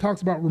that's when it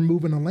talks about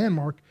removing a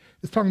landmark,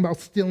 it's talking about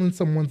stealing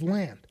someone's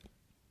land.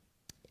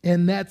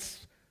 And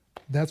that's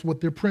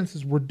what their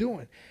princes were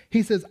doing.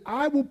 He says,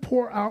 I will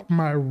pour out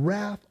my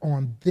wrath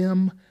on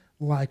them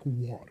like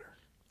water.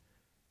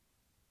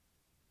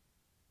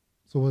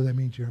 So what does that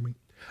mean, Jeremy?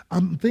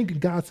 I'm thinking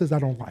God says, I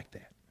don't like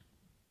that.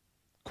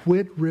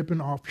 Quit ripping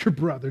off your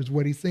brothers,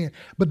 what he's saying.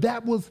 But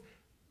that was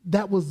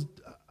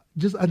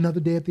just another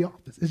day at the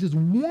office. It's just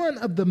one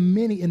of the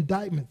many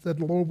indictments that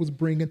the Lord was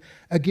bringing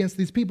against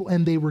these people,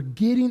 and they were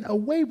getting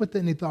away with it,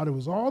 and they thought it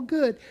was all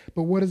good.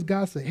 But what does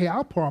God say? Hey,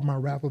 I'll pour out my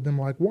wrath on them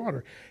like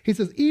water. He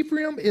says,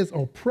 Ephraim is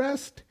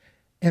oppressed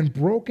and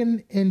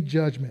broken in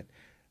judgment.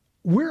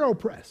 We're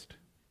oppressed.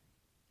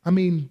 I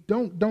mean,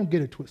 don't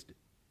get it twisted.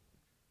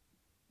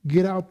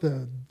 Get out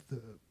the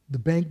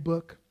bank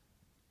book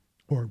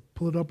or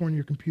pull it up on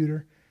your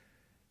computer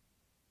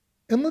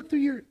and look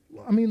through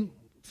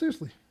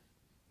seriously,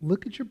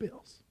 look at your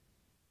bills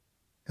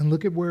and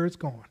look at where it's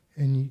gone.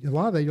 And a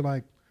lot of that, you're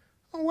like,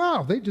 oh,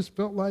 wow, they just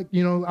felt like,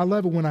 I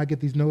love it when I get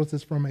these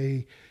notices from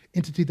a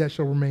entity that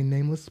shall remain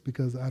nameless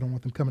because I don't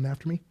want them coming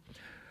after me.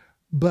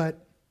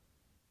 But,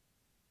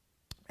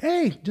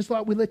 hey, just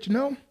thought we'd let you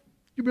know,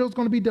 your bill's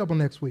going to be double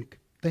next week.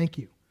 Thank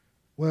you.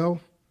 Well,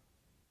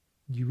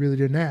 you really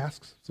didn't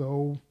ask,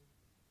 so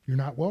you're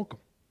not welcome.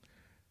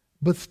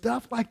 But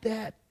stuff like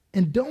that,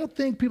 and don't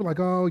think people like,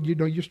 oh,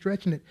 you're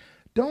stretching it.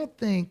 Don't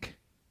think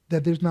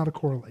that there's not a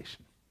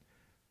correlation.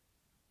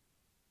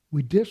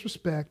 We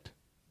disrespect,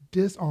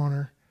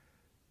 dishonor,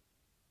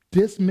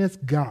 dismiss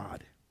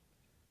God,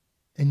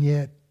 and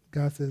yet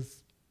God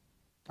says,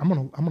 I'm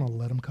gonna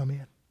let them come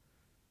in.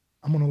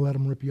 I'm gonna let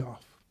them rip you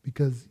off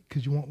because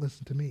you won't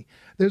listen to me.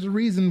 There's a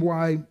reason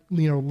why,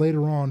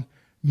 later on,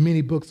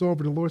 many books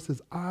over, the Lord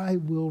says, I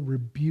will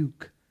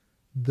rebuke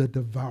the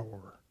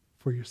devourer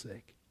for your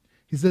sake.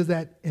 He says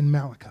that in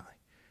Malachi.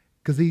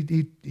 Because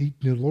the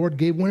Lord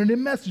gave one of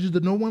them messages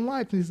that no one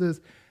liked. And he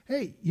says,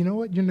 hey, you know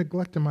what? You're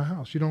neglecting my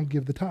house. You don't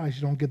give the tithes.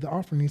 You don't give the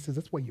offering. He says,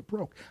 that's why you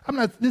broke.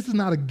 This is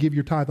not a give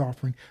your tithe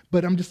offering,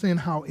 but I'm just saying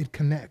how it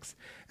connects.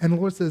 And the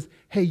Lord says,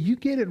 hey, you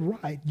get it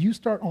right. You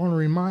start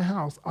honoring my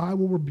house. I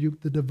will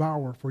rebuke the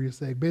devourer for your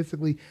sake.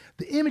 Basically,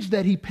 the image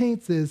that he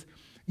paints is,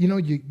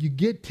 you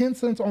get 10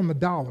 cents on the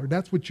dollar.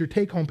 That's what your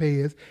take-home pay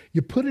is.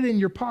 You put it in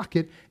your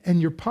pocket,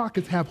 and your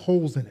pockets have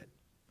holes in it.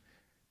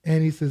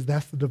 And he says,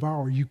 that's the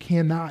devourer. You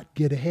cannot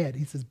get ahead.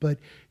 He says, but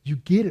you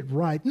get it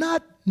right.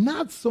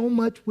 Not so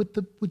much with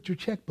your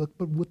checkbook,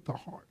 but with the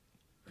heart.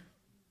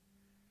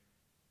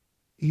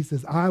 He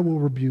says, I will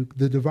rebuke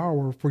the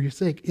devourer for your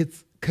sake.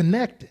 It's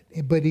connected.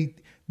 But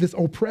this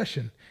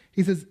oppression,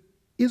 he says,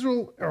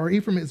 Israel or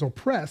Ephraim is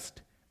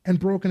oppressed and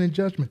broken in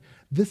judgment.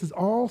 This is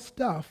all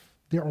stuff,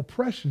 their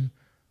oppression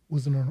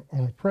was an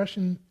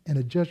oppression and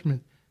a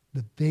judgment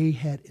that they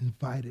had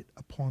invited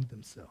upon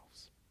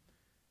themselves.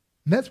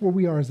 And that's where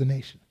we are as a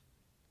nation.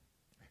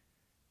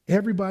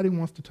 Everybody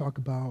wants to talk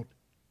about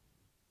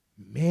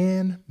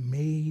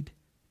man-made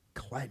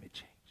climate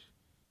change.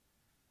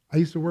 I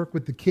used to work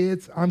with the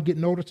kids. I'm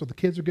getting older, so the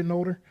kids are getting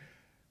older.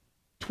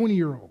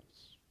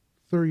 20-year-olds,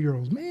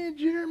 30-year-olds. Man,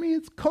 Jeremy,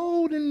 it's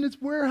cold in this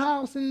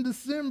warehouse in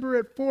December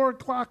at 4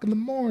 o'clock in the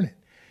morning.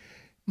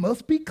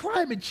 Must be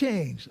climate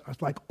change. I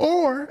was like,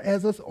 or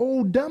as us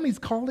old dummies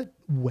call it,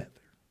 weather.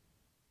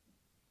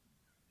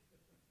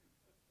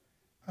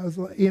 I was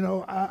like,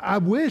 I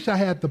wish I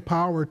had the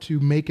power to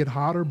make it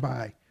hotter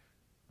by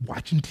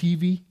watching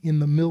TV in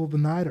the middle of the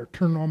night or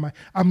turning on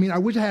I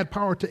wish I had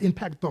power to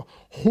impact the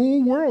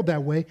whole world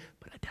that way,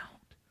 but I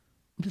don't.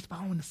 I'm just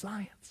following the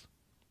science.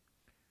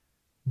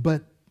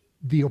 But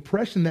the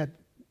oppression that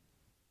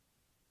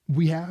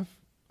we have,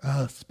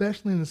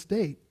 especially in the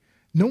state,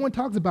 no one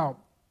talks about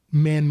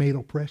man-made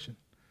oppression.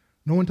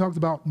 No one talks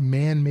about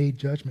man-made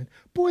judgment.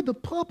 Boy, the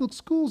public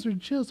schools are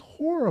just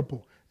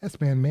horrible. That's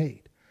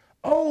man-made.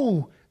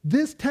 Oh,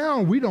 this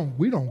town, we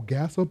don't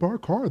gas up our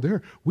car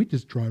there. We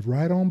just drive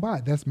right on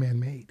by. That's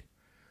man-made.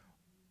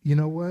 You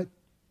know what?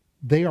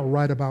 They are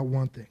right about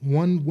one thing.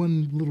 One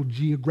little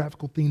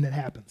geographical thing that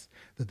happens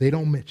that they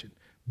don't mention.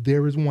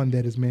 There is one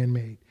that is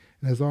man-made.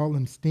 And that's all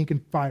them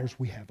stinking fires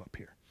we have up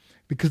here.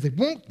 Because they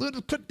won't let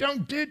us cut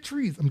down dead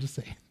trees. I'm just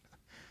saying.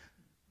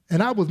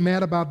 And I was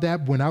mad about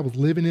that when I was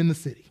living in the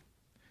city.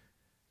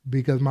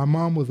 Because my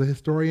mom was a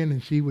historian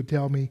and she would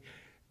tell me,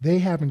 they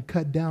haven't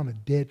cut down a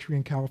dead tree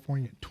in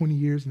California in 20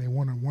 years and they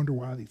wonder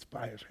why these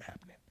fires are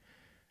happening.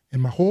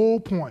 And my whole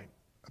point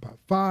about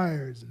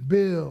fires and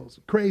bills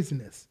and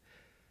craziness,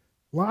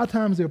 a lot of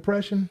times the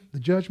oppression, the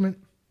judgment,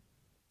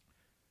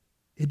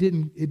 it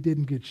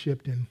didn't get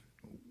shipped in.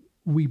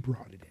 We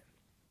brought it in.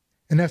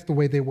 And that's the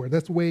way they were.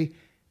 That's the way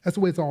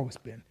it's always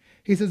been.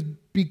 He says,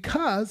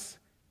 because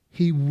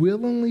he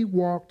willingly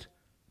walked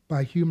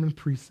by human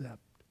precept.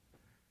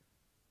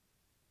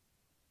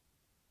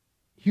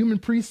 Human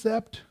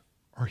precept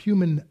or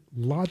human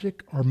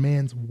logic or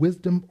man's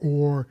wisdom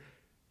or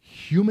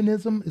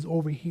humanism is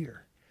over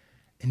here.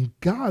 And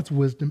God's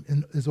wisdom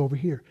is over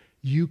here.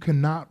 You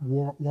cannot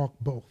walk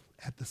both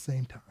at the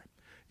same time.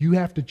 You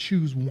have to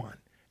choose one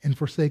and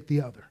forsake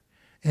the other.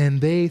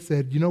 And they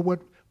said, you know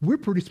what? We're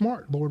pretty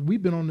smart, Lord.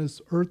 We've been on this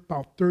earth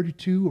about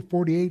 32 or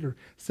 48 or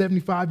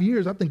 75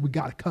 years. I think we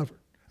got it covered.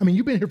 I mean,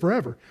 you've been here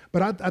forever,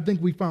 but I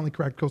think we finally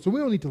cracked code, so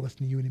we don't need to listen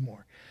to you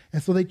anymore.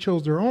 And so they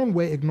chose their own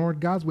way, ignored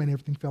God's way, and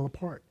everything fell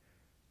apart.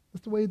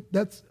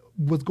 That's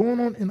what's going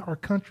on in our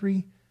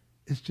country.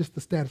 Is just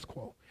the status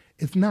quo.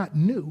 It's not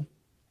new.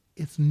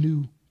 It's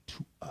new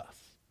to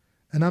us.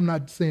 And I'm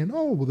not saying,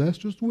 oh, well, that's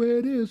just the way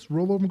it is.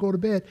 Roll over and go to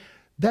bed.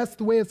 That's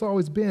the way it's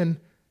always been.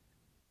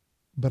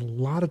 But a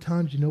lot of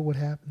times, you know what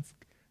happens?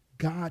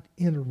 God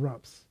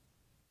interrupts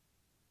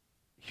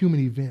human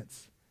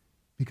events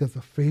because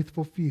a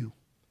faithful few,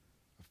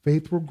 a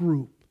faithful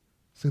group,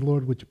 say,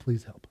 Lord, would you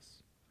please help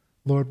us?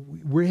 Lord,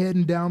 we're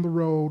heading down the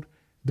road.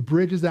 The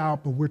bridge is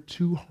out, but we're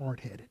too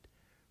hard-headed.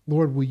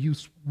 Lord, will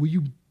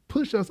you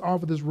push us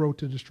off of this road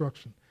to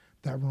destruction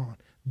that we're on?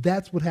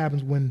 That's what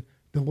happens when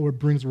the Lord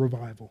brings a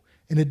revival.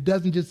 And it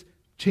doesn't just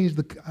change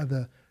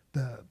the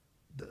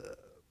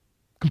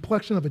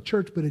complexion of a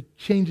church, but it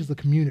changes the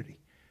community.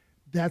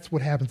 That's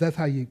what happens. That's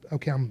how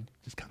I'm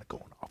just kind of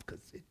going off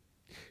because it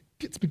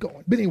gets me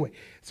going. But anyway,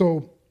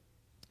 so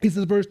he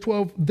says, verse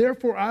 12,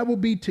 therefore I will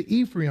be to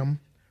Ephraim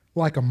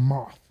like a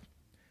moth,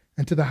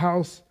 and to the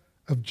house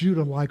of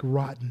Judah like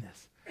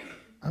rottenness.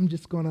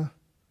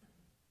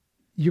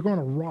 You're going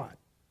to rot,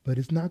 but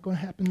it's not going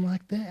to happen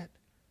like that.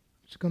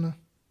 I'm just going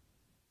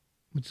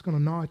to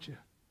gnaw at you.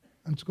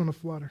 I'm just going to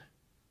flutter.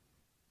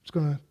 It's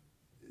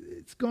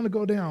going to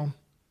go down.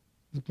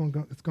 It's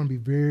going to be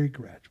very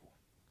gradual.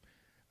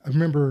 I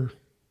remember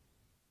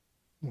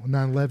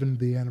 9/11,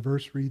 the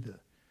anniversary, the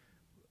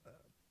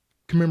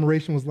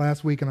commemoration was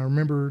last week, and I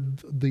remember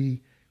the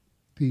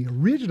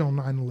original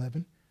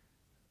 9/11.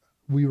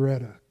 We were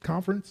at a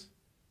conference.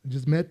 I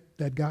just met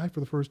that guy for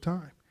the first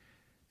time.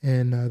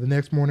 And the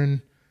next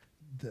morning,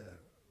 the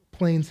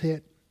planes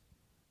hit.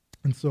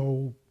 And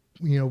so,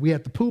 we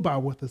had the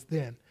poobah with us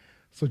then.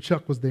 So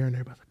Chuck was there, and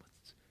everybody's like,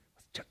 what's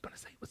Chuck going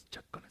to say? What's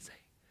Chuck going to say?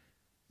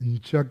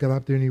 And Chuck got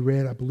up there, and he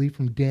read, I believe,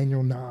 from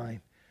Daniel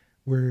 9,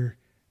 where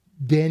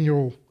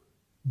Daniel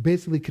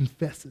basically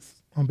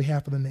confesses on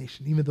behalf of the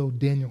nation, even though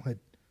Daniel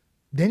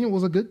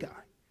was a good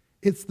guy.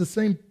 It's the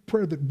same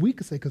prayer that we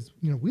could say because,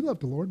 we love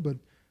the Lord, but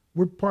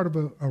we're part of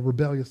a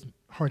rebellious,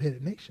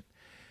 hard-headed nation.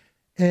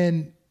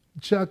 And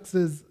Chuck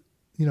says,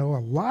 a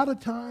lot of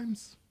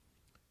times,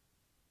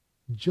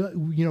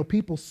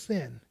 people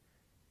sin,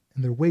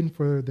 and they're waiting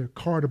for their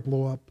car to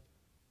blow up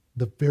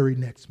the very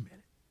next minute.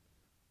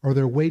 Or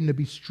they're waiting to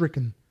be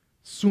stricken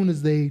as soon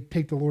as they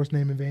take the Lord's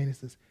name in vain. He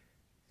says,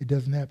 it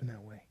doesn't happen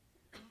that way.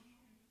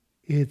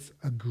 it's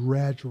a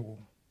gradual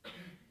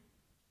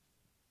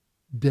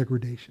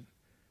degradation.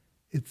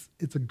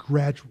 It's a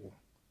gradual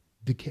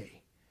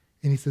decay.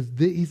 And he says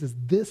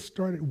this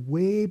started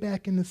way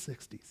back in the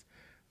 60s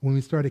when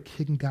we started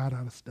kicking God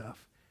out of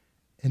stuff.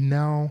 And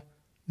now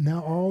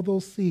all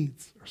those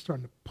seeds are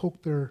starting to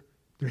poke their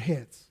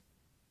heads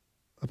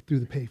up through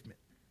the pavement.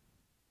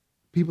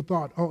 People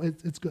thought, oh,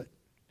 it's good.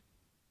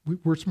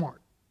 We're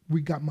smart.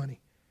 We got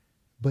money.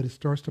 But it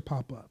starts to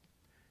pop up.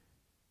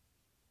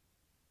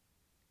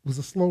 It was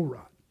a slow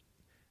rot.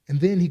 And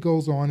then he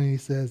goes on and he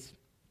says,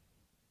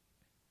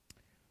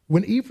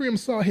 when Ephraim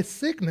saw his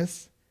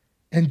sickness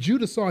and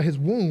Judah saw his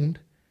wound,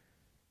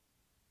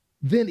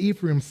 then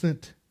Ephraim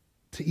sent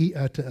to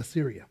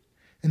Assyria.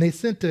 And they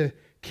sent to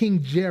King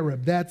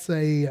Jareb. That's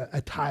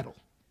a title.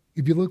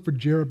 If you look for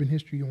Jareb in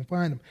history, you won't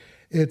find him.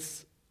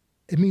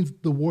 It means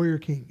the warrior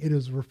king. It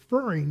is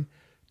referring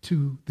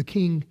to the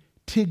king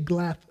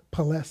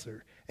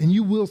Tiglath-Pileser. And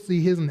you will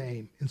see his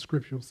name in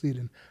Scripture. You'll see it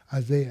in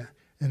Isaiah,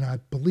 and I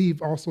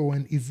believe also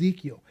in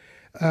Ezekiel.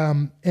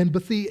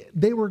 But see,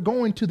 they were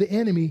going to the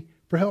enemy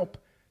for help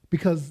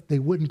because they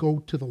wouldn't go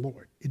to the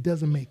Lord. It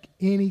doesn't make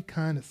any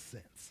kind of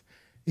sense.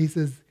 He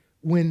says,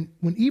 when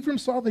Ephraim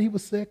saw that he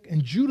was sick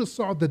and Judah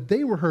saw that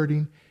they were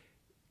hurting,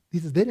 he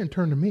says, they didn't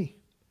turn to me.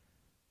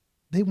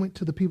 They went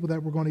to the people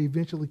that were going to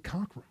eventually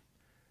conquer them.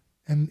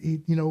 And,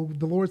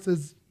 the Lord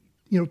says,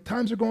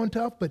 times are going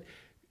tough, but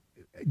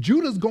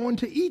Judah's going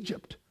to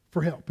Egypt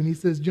for help. And he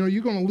says,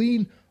 you're going to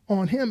lean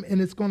on him,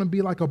 and it's going to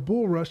be like a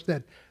bulrush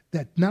that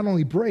not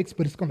only breaks,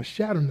 but it's going to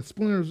shatter, and the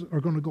splinters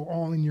are going to go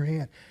all in your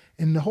hand.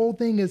 And the whole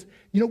thing is,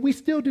 we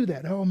still do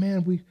that. Oh,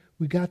 man,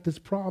 we got this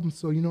problem,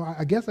 so,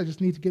 I guess I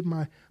just need to get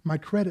my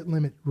credit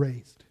limit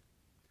raised.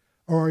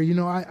 Or,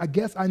 I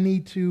guess I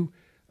need to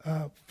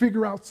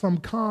figure out some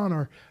con,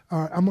 or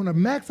I'm going to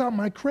max out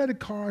my credit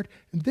card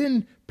and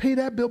then pay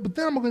that bill, but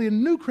then I'm going to get a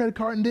new credit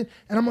card, and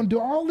I'm going to do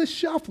all this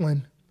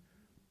shuffling.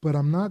 But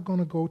I'm not going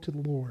to go to the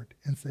Lord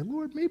and say,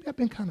 Lord, maybe I've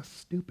been kind of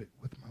stupid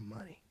with my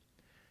money.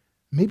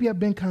 Maybe I've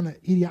been kind of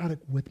idiotic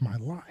with my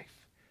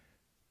life.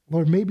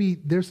 Lord, maybe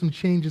there's some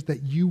changes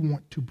that you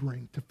want to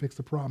bring to fix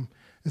the problem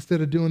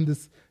instead of doing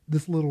this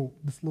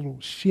little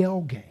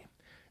shell game.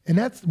 And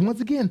that's,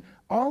 once again,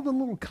 all the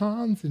little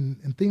cons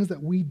and things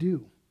that we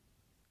do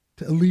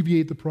to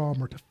alleviate the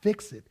problem or to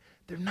fix it,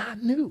 they're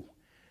not new.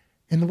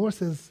 And the Lord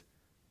says,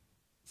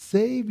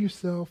 save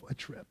yourself a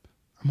trip.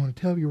 I'm going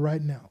to tell you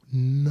right now,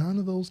 none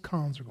of those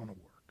cons are going to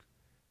work.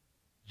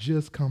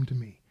 Just come to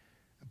me.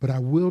 But I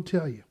will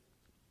tell you,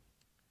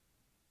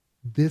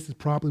 this is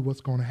probably what's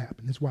going to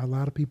happen. This is why a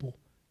lot of people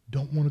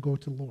don't want to go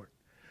to the Lord.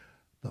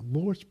 The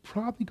Lord's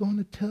probably going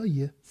to tell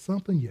you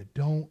something you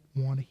don't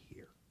want to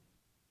hear.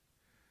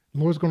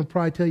 The Lord's going to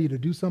probably tell you to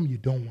do something you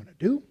don't want to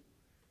do.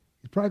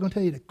 He's probably going to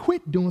tell you to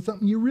quit doing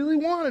something you really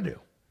want to do.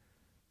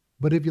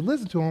 But if you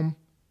listen to him,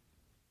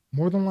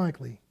 more than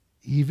likely,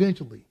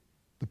 eventually,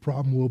 the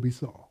problem will be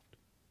solved.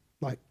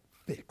 Like,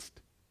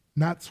 fixed.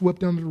 Not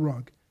swept under the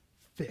rug.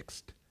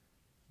 Fixed.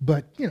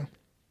 But,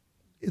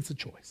 it's a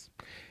choice.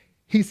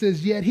 He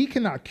says, yet he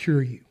cannot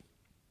cure you,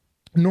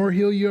 nor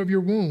heal you of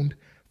your wound,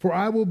 for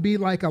I will be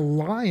like a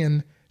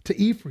lion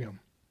to Ephraim,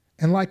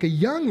 and like a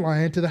young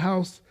lion to the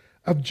house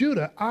of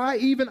Judah.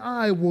 Even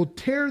I will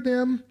tear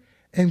them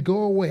and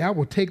go away. I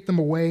will take them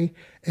away,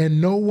 and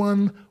no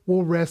one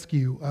will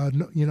rescue.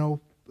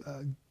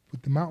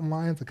 With the mountain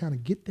lions, I kind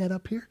of get that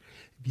up here.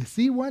 If you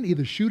see one,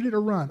 either shoot it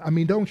or run. I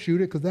mean, don't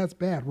shoot it because that's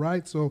bad,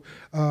 right? So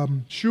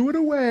shoo it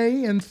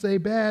away and say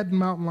bad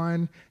mountain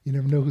lion. You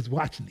never know who's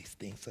watching these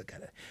things, so I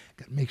gotta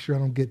make sure I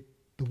don't get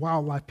the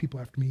wildlife people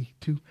after me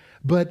too.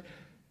 But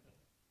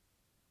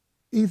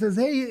he says,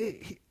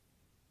 hey,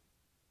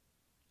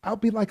 I'll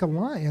be like a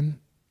lion,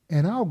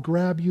 and I'll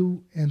grab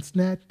you and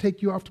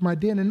take you off to my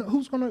den. And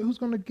who's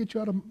gonna get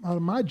you out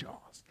of my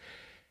jaws?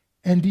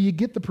 And do you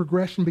get the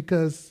progression?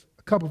 Because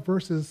a couple of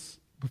verses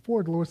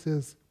before, the Lord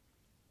says,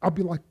 I'll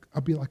be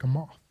like a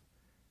moth,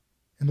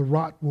 and the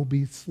rot will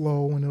be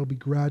slow and it'll be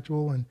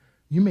gradual, and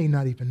you may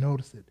not even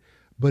notice it.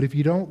 But if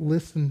you don't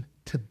listen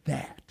to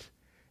that,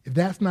 if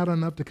that's not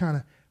enough to kind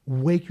of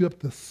wake you up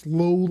the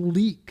slow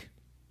leak,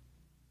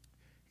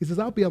 he says,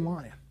 I'll be a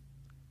lion.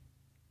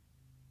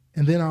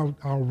 And then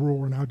I'll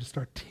roar and I'll just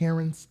start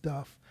tearing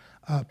stuff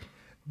up,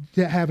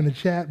 having a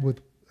chat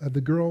with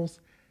the girls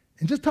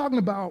and just talking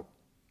about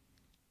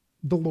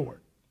the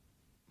Lord,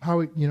 how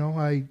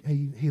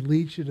he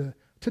leads you to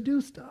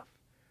do stuff,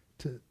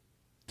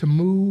 to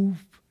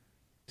move,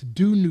 to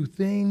do new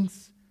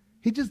things.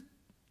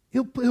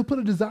 He'll put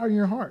a desire in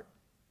your heart.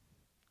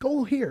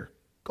 Go here,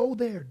 go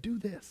there, do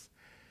this.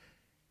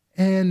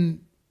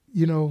 And,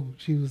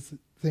 she was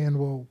saying,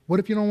 well, what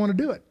if you don't want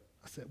to do it?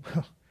 I said,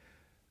 well,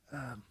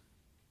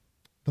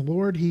 the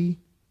Lord, he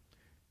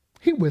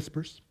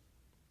whispers,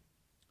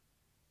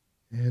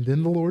 and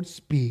then the Lord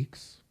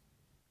speaks.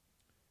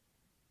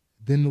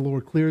 Then the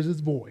Lord clears his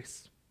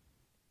voice,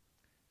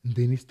 and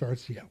then he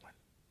starts yelling.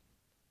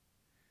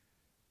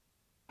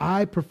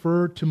 I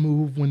prefer to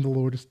move when the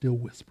Lord is still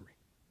whispering.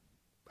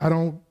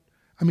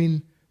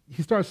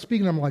 he starts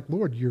speaking. I'm like,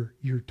 Lord,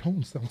 your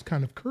tone sounds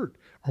kind of curt.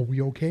 Are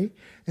we okay?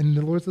 And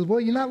the Lord says,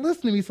 well, you're not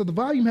listening to me, so the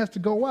volume has to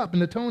go up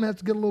and the tone has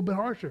to get a little bit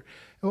harsher.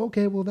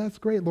 Okay, well, that's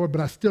great, Lord, but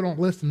I still don't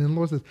listen. And the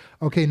Lord says,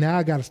 okay, now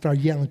I got to start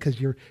yelling because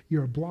you're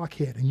a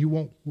blockhead and you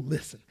won't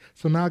listen.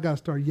 So now I got to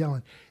start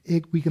yelling.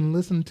 We can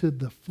listen to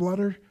the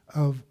flutter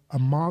of a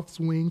moth's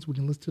wings. We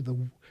can listen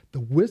to the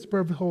whisper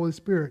of the Holy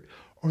Spirit,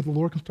 or the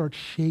Lord can start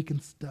shaking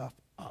stuff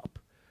up.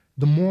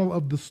 The moral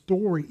of the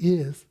story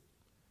is,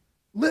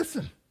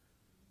 listen.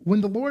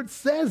 When the Lord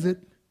says it,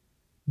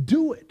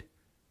 do it.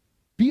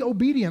 Be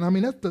obedient. I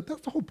mean, that's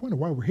the whole point of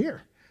why we're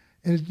here.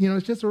 And,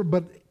 it's just,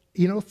 but,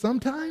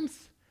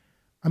 sometimes,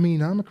 I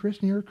mean, I'm a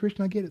Christian, you're a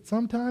Christian, I get it.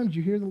 Sometimes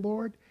you hear the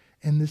Lord,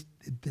 and this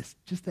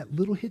just that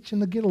little hitch in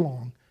the get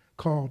along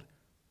called,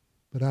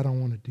 but I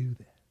don't want to do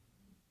that.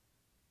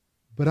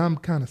 But I'm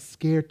kind of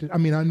scared I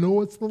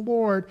know it's the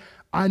Lord.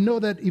 I know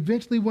that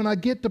eventually when I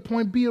get to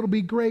point B, it'll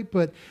be great,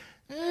 but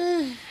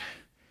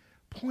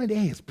point A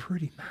is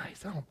pretty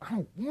nice. I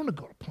don't want to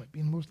go to point B.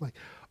 And the Lord's like,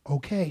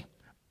 okay,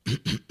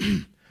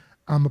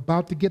 I'm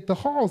about to get the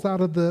halls out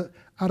of the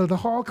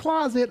hall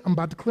closet. I'm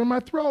about to clear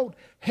my throat.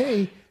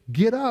 Hey,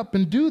 get up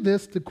and do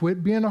this to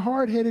quit being a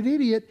hard-headed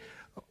idiot.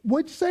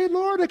 What'd you say,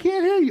 Lord? I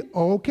can't hear you.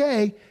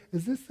 Okay,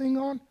 is this thing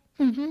on?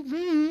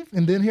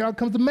 And then here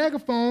comes the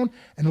megaphone,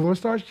 and the Lord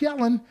starts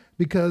yelling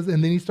and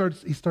then he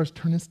starts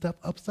turning stuff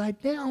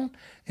upside down,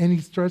 and he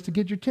starts to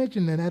get your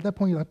attention. And at that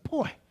point, you're like,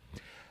 boy,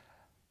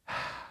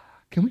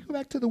 can we go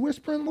back to the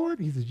whispering, Lord?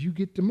 He says, you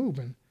get to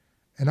moving,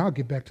 and I'll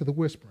get back to the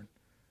whispering.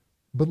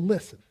 But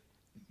listen,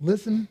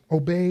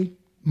 obey,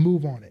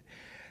 move on it.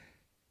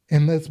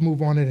 And let's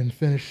move on it and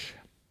finish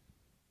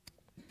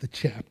the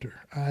chapter.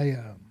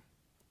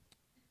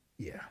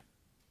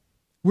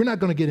 We're not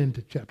going to get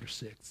into chapter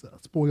 6.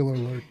 Spoiler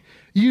alert.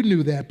 You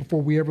knew that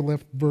before we ever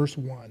left verse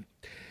 1.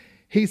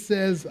 He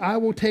says, I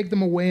will take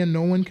them away and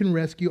no one can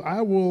rescue.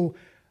 I will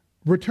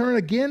return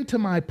again to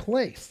my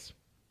place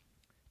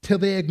till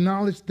they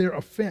acknowledge their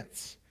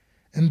offense.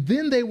 And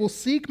then they will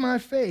seek my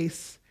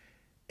face,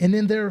 and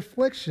in their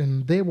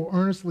affliction they will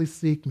earnestly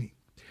seek me.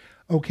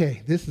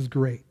 Okay, this is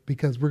great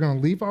because we're going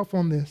to leave off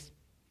on this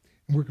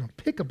and we're going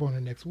to pick up on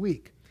it next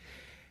week.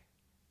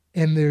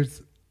 And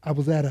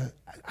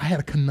I had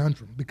a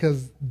conundrum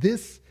because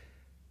this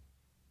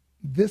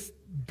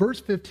verse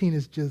 15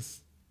 is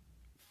just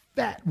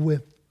fat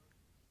with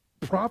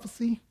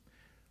prophecy,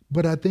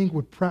 but I think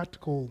with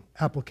practical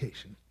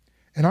application.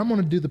 And I'm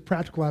going to do the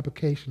practical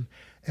application,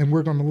 and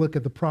we're going to look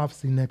at the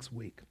prophecy next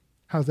week.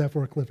 How's that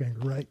for a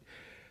cliffhanger, right?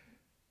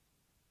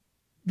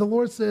 The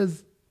Lord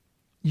says,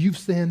 you've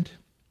sinned,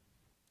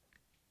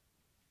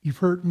 you've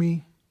hurt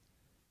me,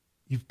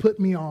 you've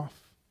put me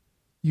off,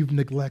 you've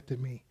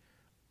neglected me.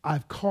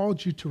 I've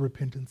called you to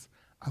repentance.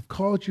 I've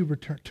called you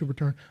to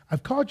return.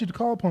 I've called you to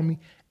call upon me,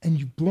 and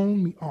you've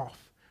blown me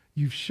off.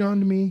 You've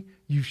shunned me.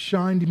 You've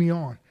shined me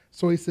on.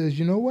 So he says,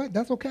 you know what?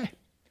 That's okay.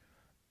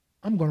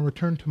 I'm going to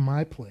return to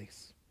my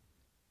place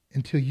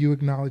until you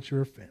acknowledge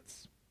your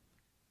offense.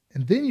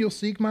 And then you'll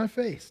seek my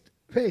face.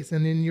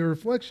 And in your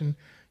reflection,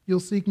 you'll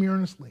seek me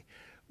earnestly.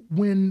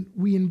 When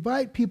we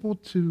invite people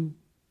to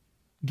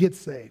get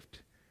saved,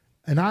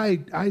 and I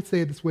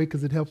say it this way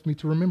because it helps me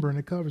to remember and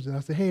it covers it.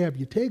 I say, hey, have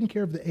you taken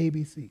care of the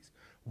ABCs?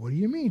 What do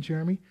you mean,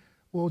 Jeremy?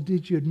 Well,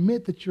 did you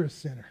admit that you're a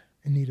sinner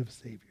in need of a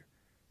Savior?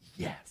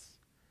 Yes.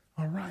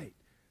 All right.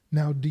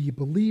 Now, do you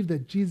believe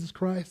that Jesus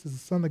Christ is the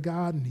Son of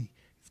God and He's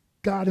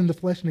God in the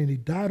flesh and He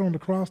died on the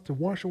cross to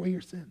wash away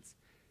your sins?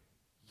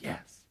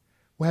 Yes.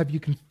 Well, have you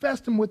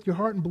confessed Him with your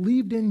heart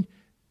and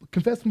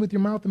confessed Him with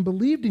your mouth and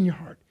believed in your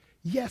heart?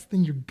 Yes,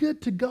 then you're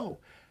good to go.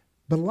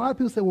 But a lot of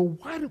people say, well,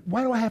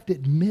 why do I have to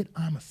admit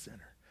I'm a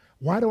sinner?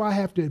 Why do I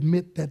have to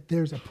admit that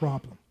there's a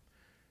problem?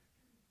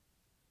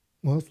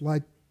 Well, it's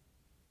like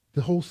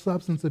the whole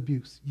substance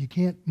abuse. You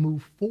can't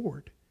move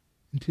forward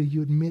until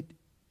you admit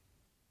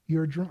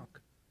you're a drunk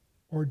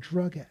or a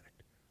drug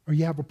addict or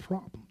you have a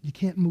problem. You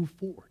can't move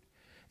forward.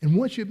 And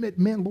once you admit,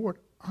 man, Lord,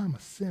 I'm a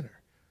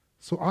sinner,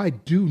 so I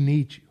do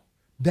need you.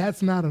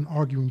 That's not an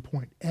arguing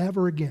point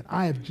ever again.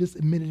 I have just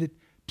admitted it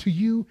to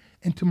you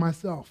and to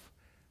myself.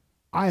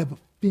 I have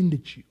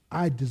offended you.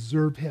 I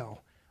deserve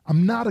hell.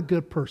 I'm not a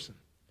good person.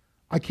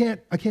 I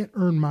can't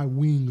earn my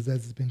wings,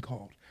 as it's been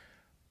called.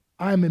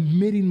 I'm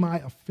admitting my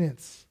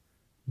offense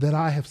that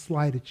I have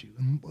slighted you.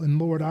 And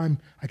Lord, I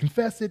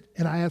confess it,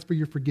 and I ask for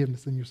your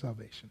forgiveness and your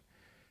salvation.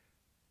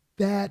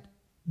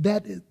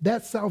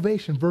 That's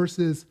salvation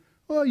versus,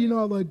 well,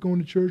 I like going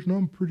to church, and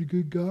I'm a pretty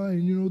good guy,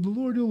 and, the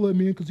Lord, He'll let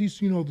me in because He's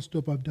seen all the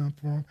stuff I've done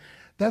for Him.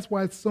 That's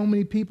why so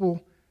many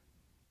people,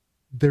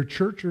 they're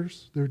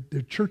churchers,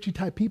 they're churchy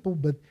type people,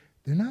 but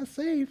they're not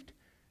saved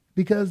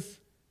because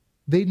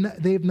they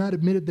have not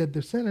admitted that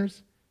they're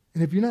sinners.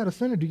 And if you're not a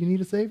sinner, do you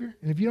need a Savior?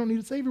 And if you don't need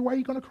a Savior, why are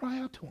you going to cry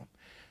out to Him?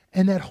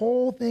 And that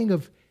whole thing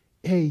of,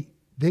 hey,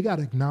 they got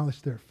to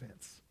acknowledge their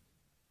offense.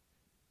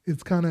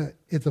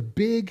 It's a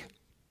big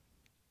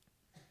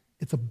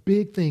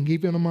thing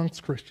even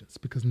amongst Christians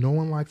because no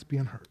one likes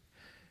being hurt.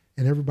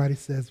 And everybody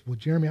says, well,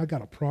 Jeremy, I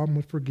got a problem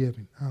with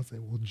forgiving. I'll say,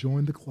 well,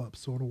 join the club.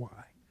 So do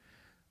I.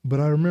 But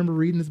I remember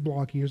reading this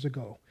blog years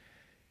ago,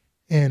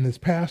 and this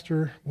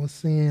pastor was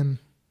saying,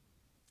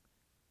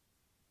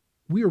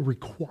 we are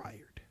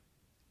required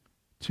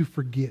to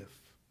forgive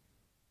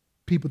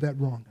people that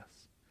wrong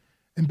us.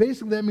 And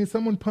basically that means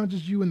someone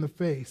punches you in the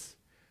face.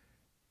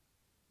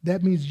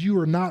 That means you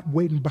are not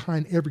waiting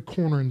behind every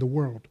corner in the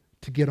world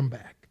to get them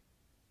back.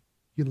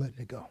 You're letting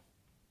it go.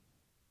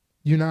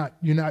 You're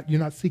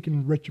not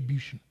seeking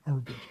retribution or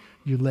revenge.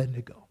 You're letting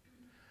it go.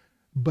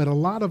 But a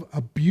lot of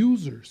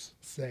abusers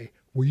say,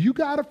 well, you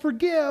got to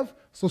forgive,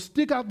 so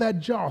stick out that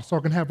jaw so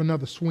I can have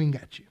another swing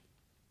at you.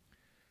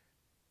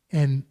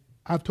 And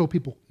I've told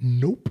people,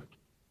 nope.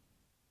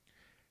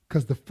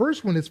 Because the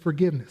first one is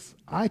forgiveness.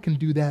 I can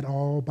do that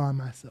all by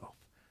myself.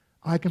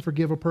 I can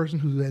forgive a person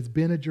who has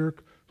been a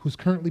jerk, who's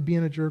currently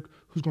being a jerk,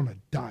 who's going to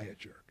die a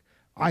jerk.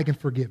 I can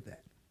forgive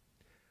that.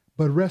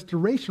 But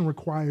restoration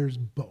requires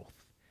both.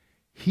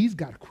 He's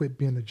got to quit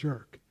being a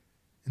jerk,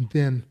 and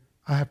then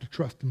I have to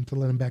trust him to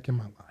let him back in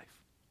my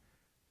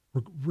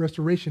life.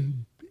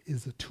 Restoration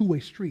is a two-way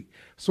street.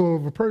 So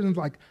if a person's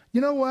like,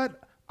 you know what,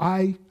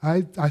 I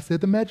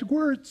said the magic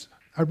words.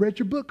 I read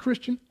your book,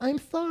 Christian. I'm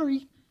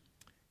sorry.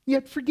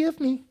 Yet forgive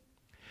me.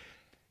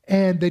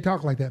 And they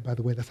talk like that, by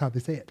the way. That's how they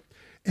say it.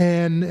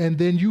 And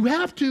then you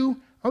have to,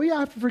 oh yeah, I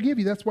have to forgive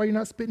you. That's why you're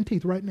not spitting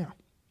teeth right now.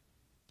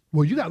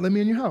 Well, you got to let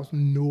me in your house.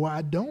 No,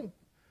 I don't.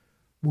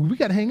 Well, we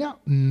got to hang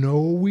out.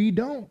 No, we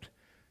don't.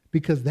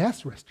 Because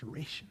that's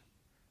restoration.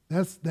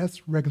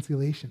 That's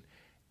reconciliation.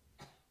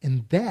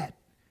 And that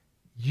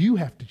you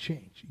have to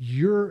change.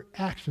 Your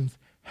actions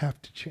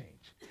have to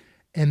change.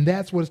 And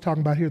that's what it's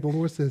talking about here. The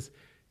Lord says,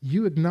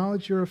 you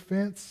acknowledge your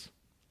offense,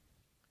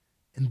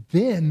 and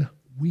then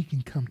we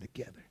can come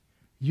together.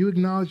 You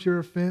acknowledge your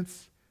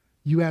offense.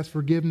 You ask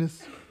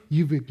forgiveness.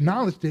 You've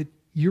acknowledged it.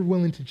 You're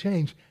willing to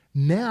change.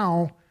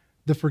 Now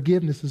the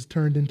forgiveness is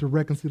turned into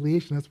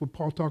reconciliation. That's what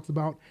Paul talks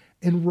about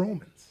in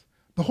Romans.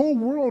 The whole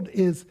world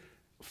is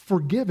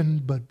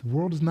forgiven, but the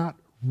world is not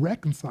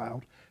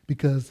reconciled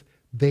because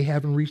they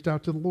haven't reached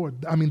out to the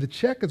Lord. I mean, the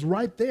check is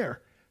right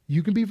there.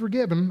 You can be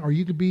forgiven, or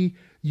you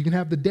can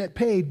have the debt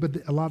paid, but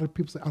a lot of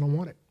people say, I don't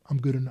want it. I'm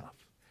good enough.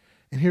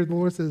 And here the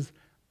Lord says,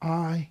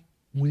 I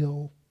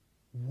will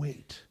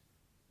wait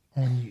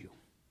on you.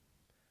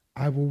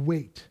 I will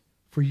wait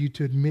for you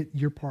to admit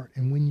your part.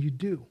 And when you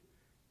do,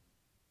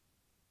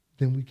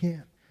 then we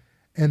can.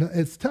 And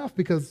it's tough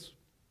because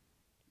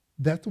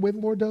that's the way the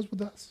Lord does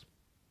with us.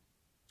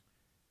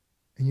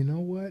 And you know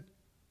what?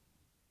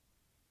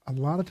 A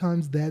lot of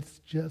times that's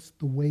just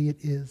the way it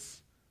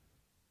is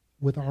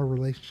with our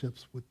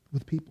relationships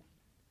with people.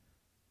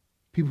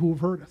 People who have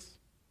hurt us.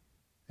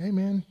 Hey,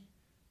 man,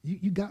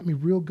 you got me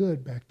real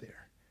good back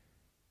there.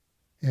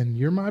 And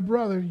you're my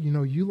brother. You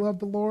know, you love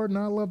the Lord and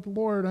I love the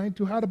Lord. I ain't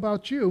too hot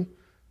about you,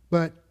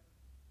 but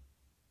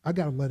I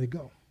got to let it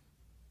go.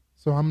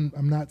 So I'm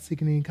not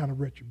seeking any kind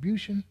of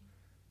retribution.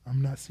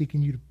 I'm not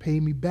seeking you to pay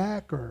me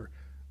back or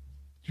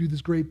do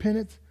this great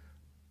penance.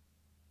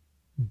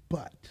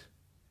 But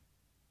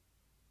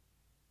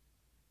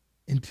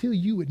until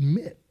you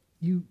admit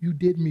you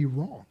did me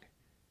wrong,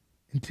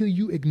 until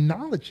you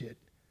acknowledge it,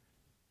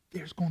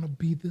 there's going to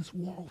be this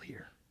wall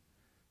here.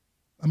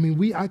 I mean,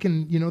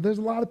 there's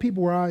a lot of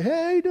people where hey,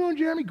 how you doing,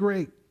 Jeremy?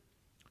 Great.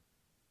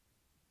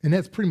 And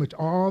that's pretty much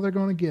all they're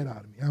going to get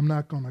out of me. I'm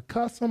not going to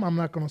cuss them. I'm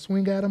not going to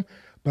swing at them,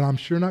 but I'm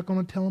sure not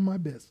going to tell them my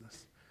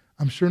business.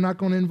 I'm sure not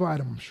going to invite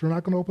them. I'm sure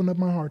not going to open up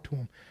my heart to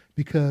them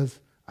because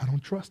I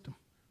don't trust them.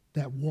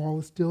 That wall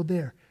is still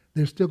there.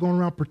 They're still going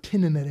around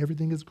pretending that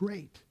everything is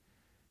great.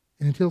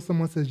 And until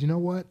someone says, you know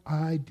what?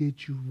 I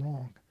did you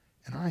wrong,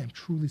 and I am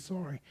truly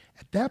sorry.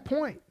 At that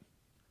point,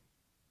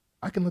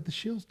 I can let the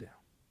shields down.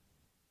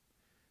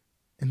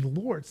 And the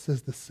Lord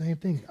says the same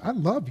thing. I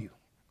love you.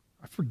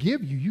 I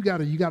forgive you. You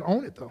gotta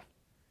own it, though.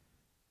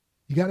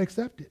 You got to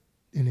accept it.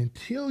 And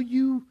until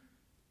you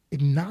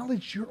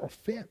acknowledge your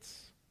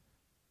offense,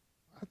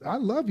 I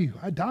love you.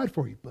 I died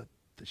for you, but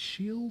the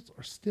shields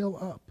are still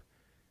up.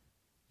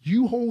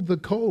 You hold the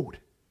code.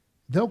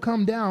 They'll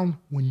come down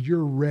when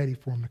you're ready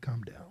for them to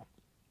come down.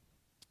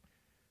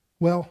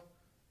 Well,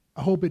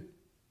 I hope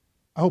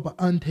I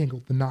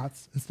untangled the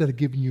knots instead of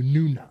giving you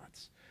new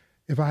knots.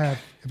 If I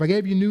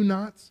gave you new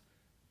knots,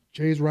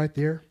 Jay's right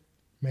there,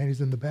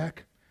 Manny's in the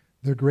back.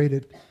 They're great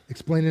at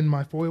explaining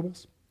my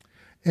foibles,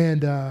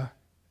 and there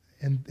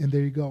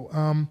you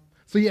go.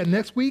 So yeah,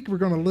 next week we're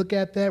going to look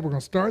at that. We're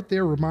going to start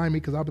there. Remind me,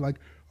 because I'll be like,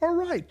 all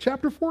right,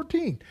 chapter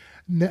 14.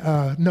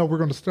 No, we're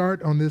going to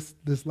start on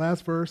this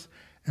last verse,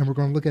 and we're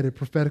going to look at it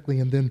prophetically,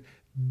 and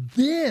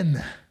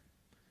then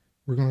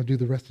we're going to do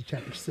the rest of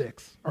chapter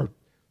 6, or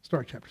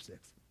start chapter 6.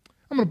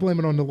 I'm going to blame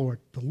it on the Lord.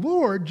 The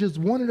Lord just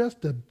wanted us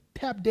to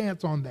tap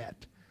dance on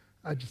that.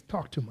 I just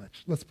talk too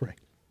much. Let's pray.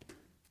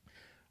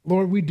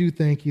 Lord, we do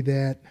thank you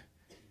that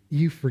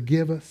you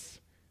forgive us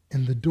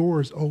and the door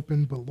is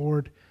open, but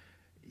Lord,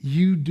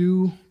 you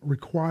do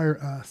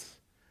require us,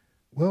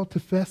 well, to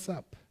fess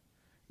up.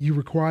 You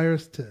require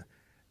us to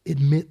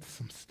admit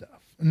some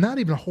stuff. Not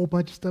even a whole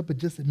bunch of stuff, but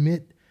just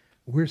admit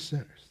we're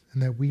sinners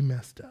and that we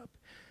messed up.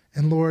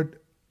 And Lord,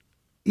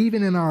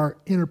 even in our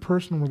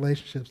interpersonal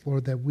relationships,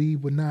 Lord, that we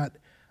would not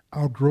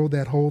outgrow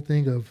that whole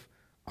thing of,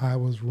 I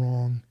was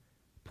wrong,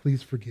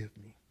 please forgive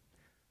me.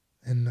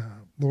 And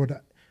Lord,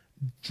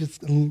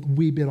 just a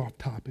wee bit off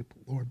topic,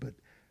 Lord, but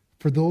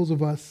for those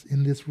of us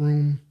in this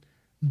room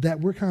that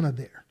we're kind of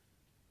there.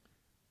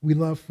 We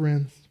love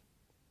friends,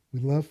 we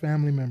love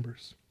family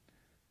members,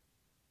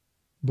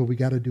 but we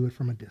got to do it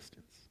from a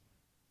distance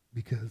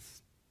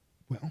because,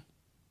 well,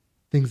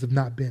 things have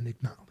not been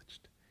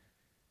acknowledged.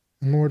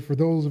 And Lord, for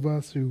those of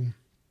us who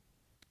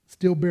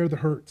still bear the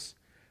hurts,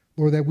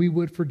 Lord, that we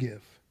would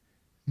forgive.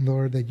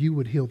 Lord, that you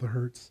would heal the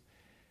hurts.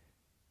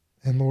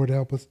 And Lord,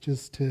 help us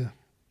just to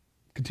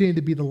continue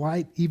to be the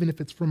light, even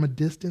if it's from a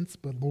distance.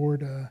 But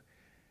Lord,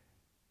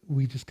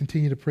 we just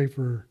continue to pray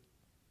for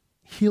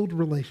healed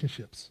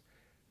relationships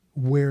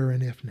where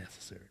and if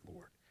necessary,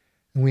 Lord.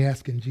 And we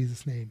ask in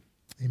Jesus' name,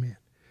 amen.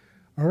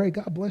 All right,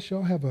 God bless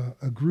y'all. Have a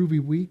groovy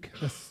week.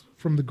 That's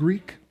from the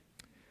Greek.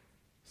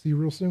 See you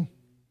real soon.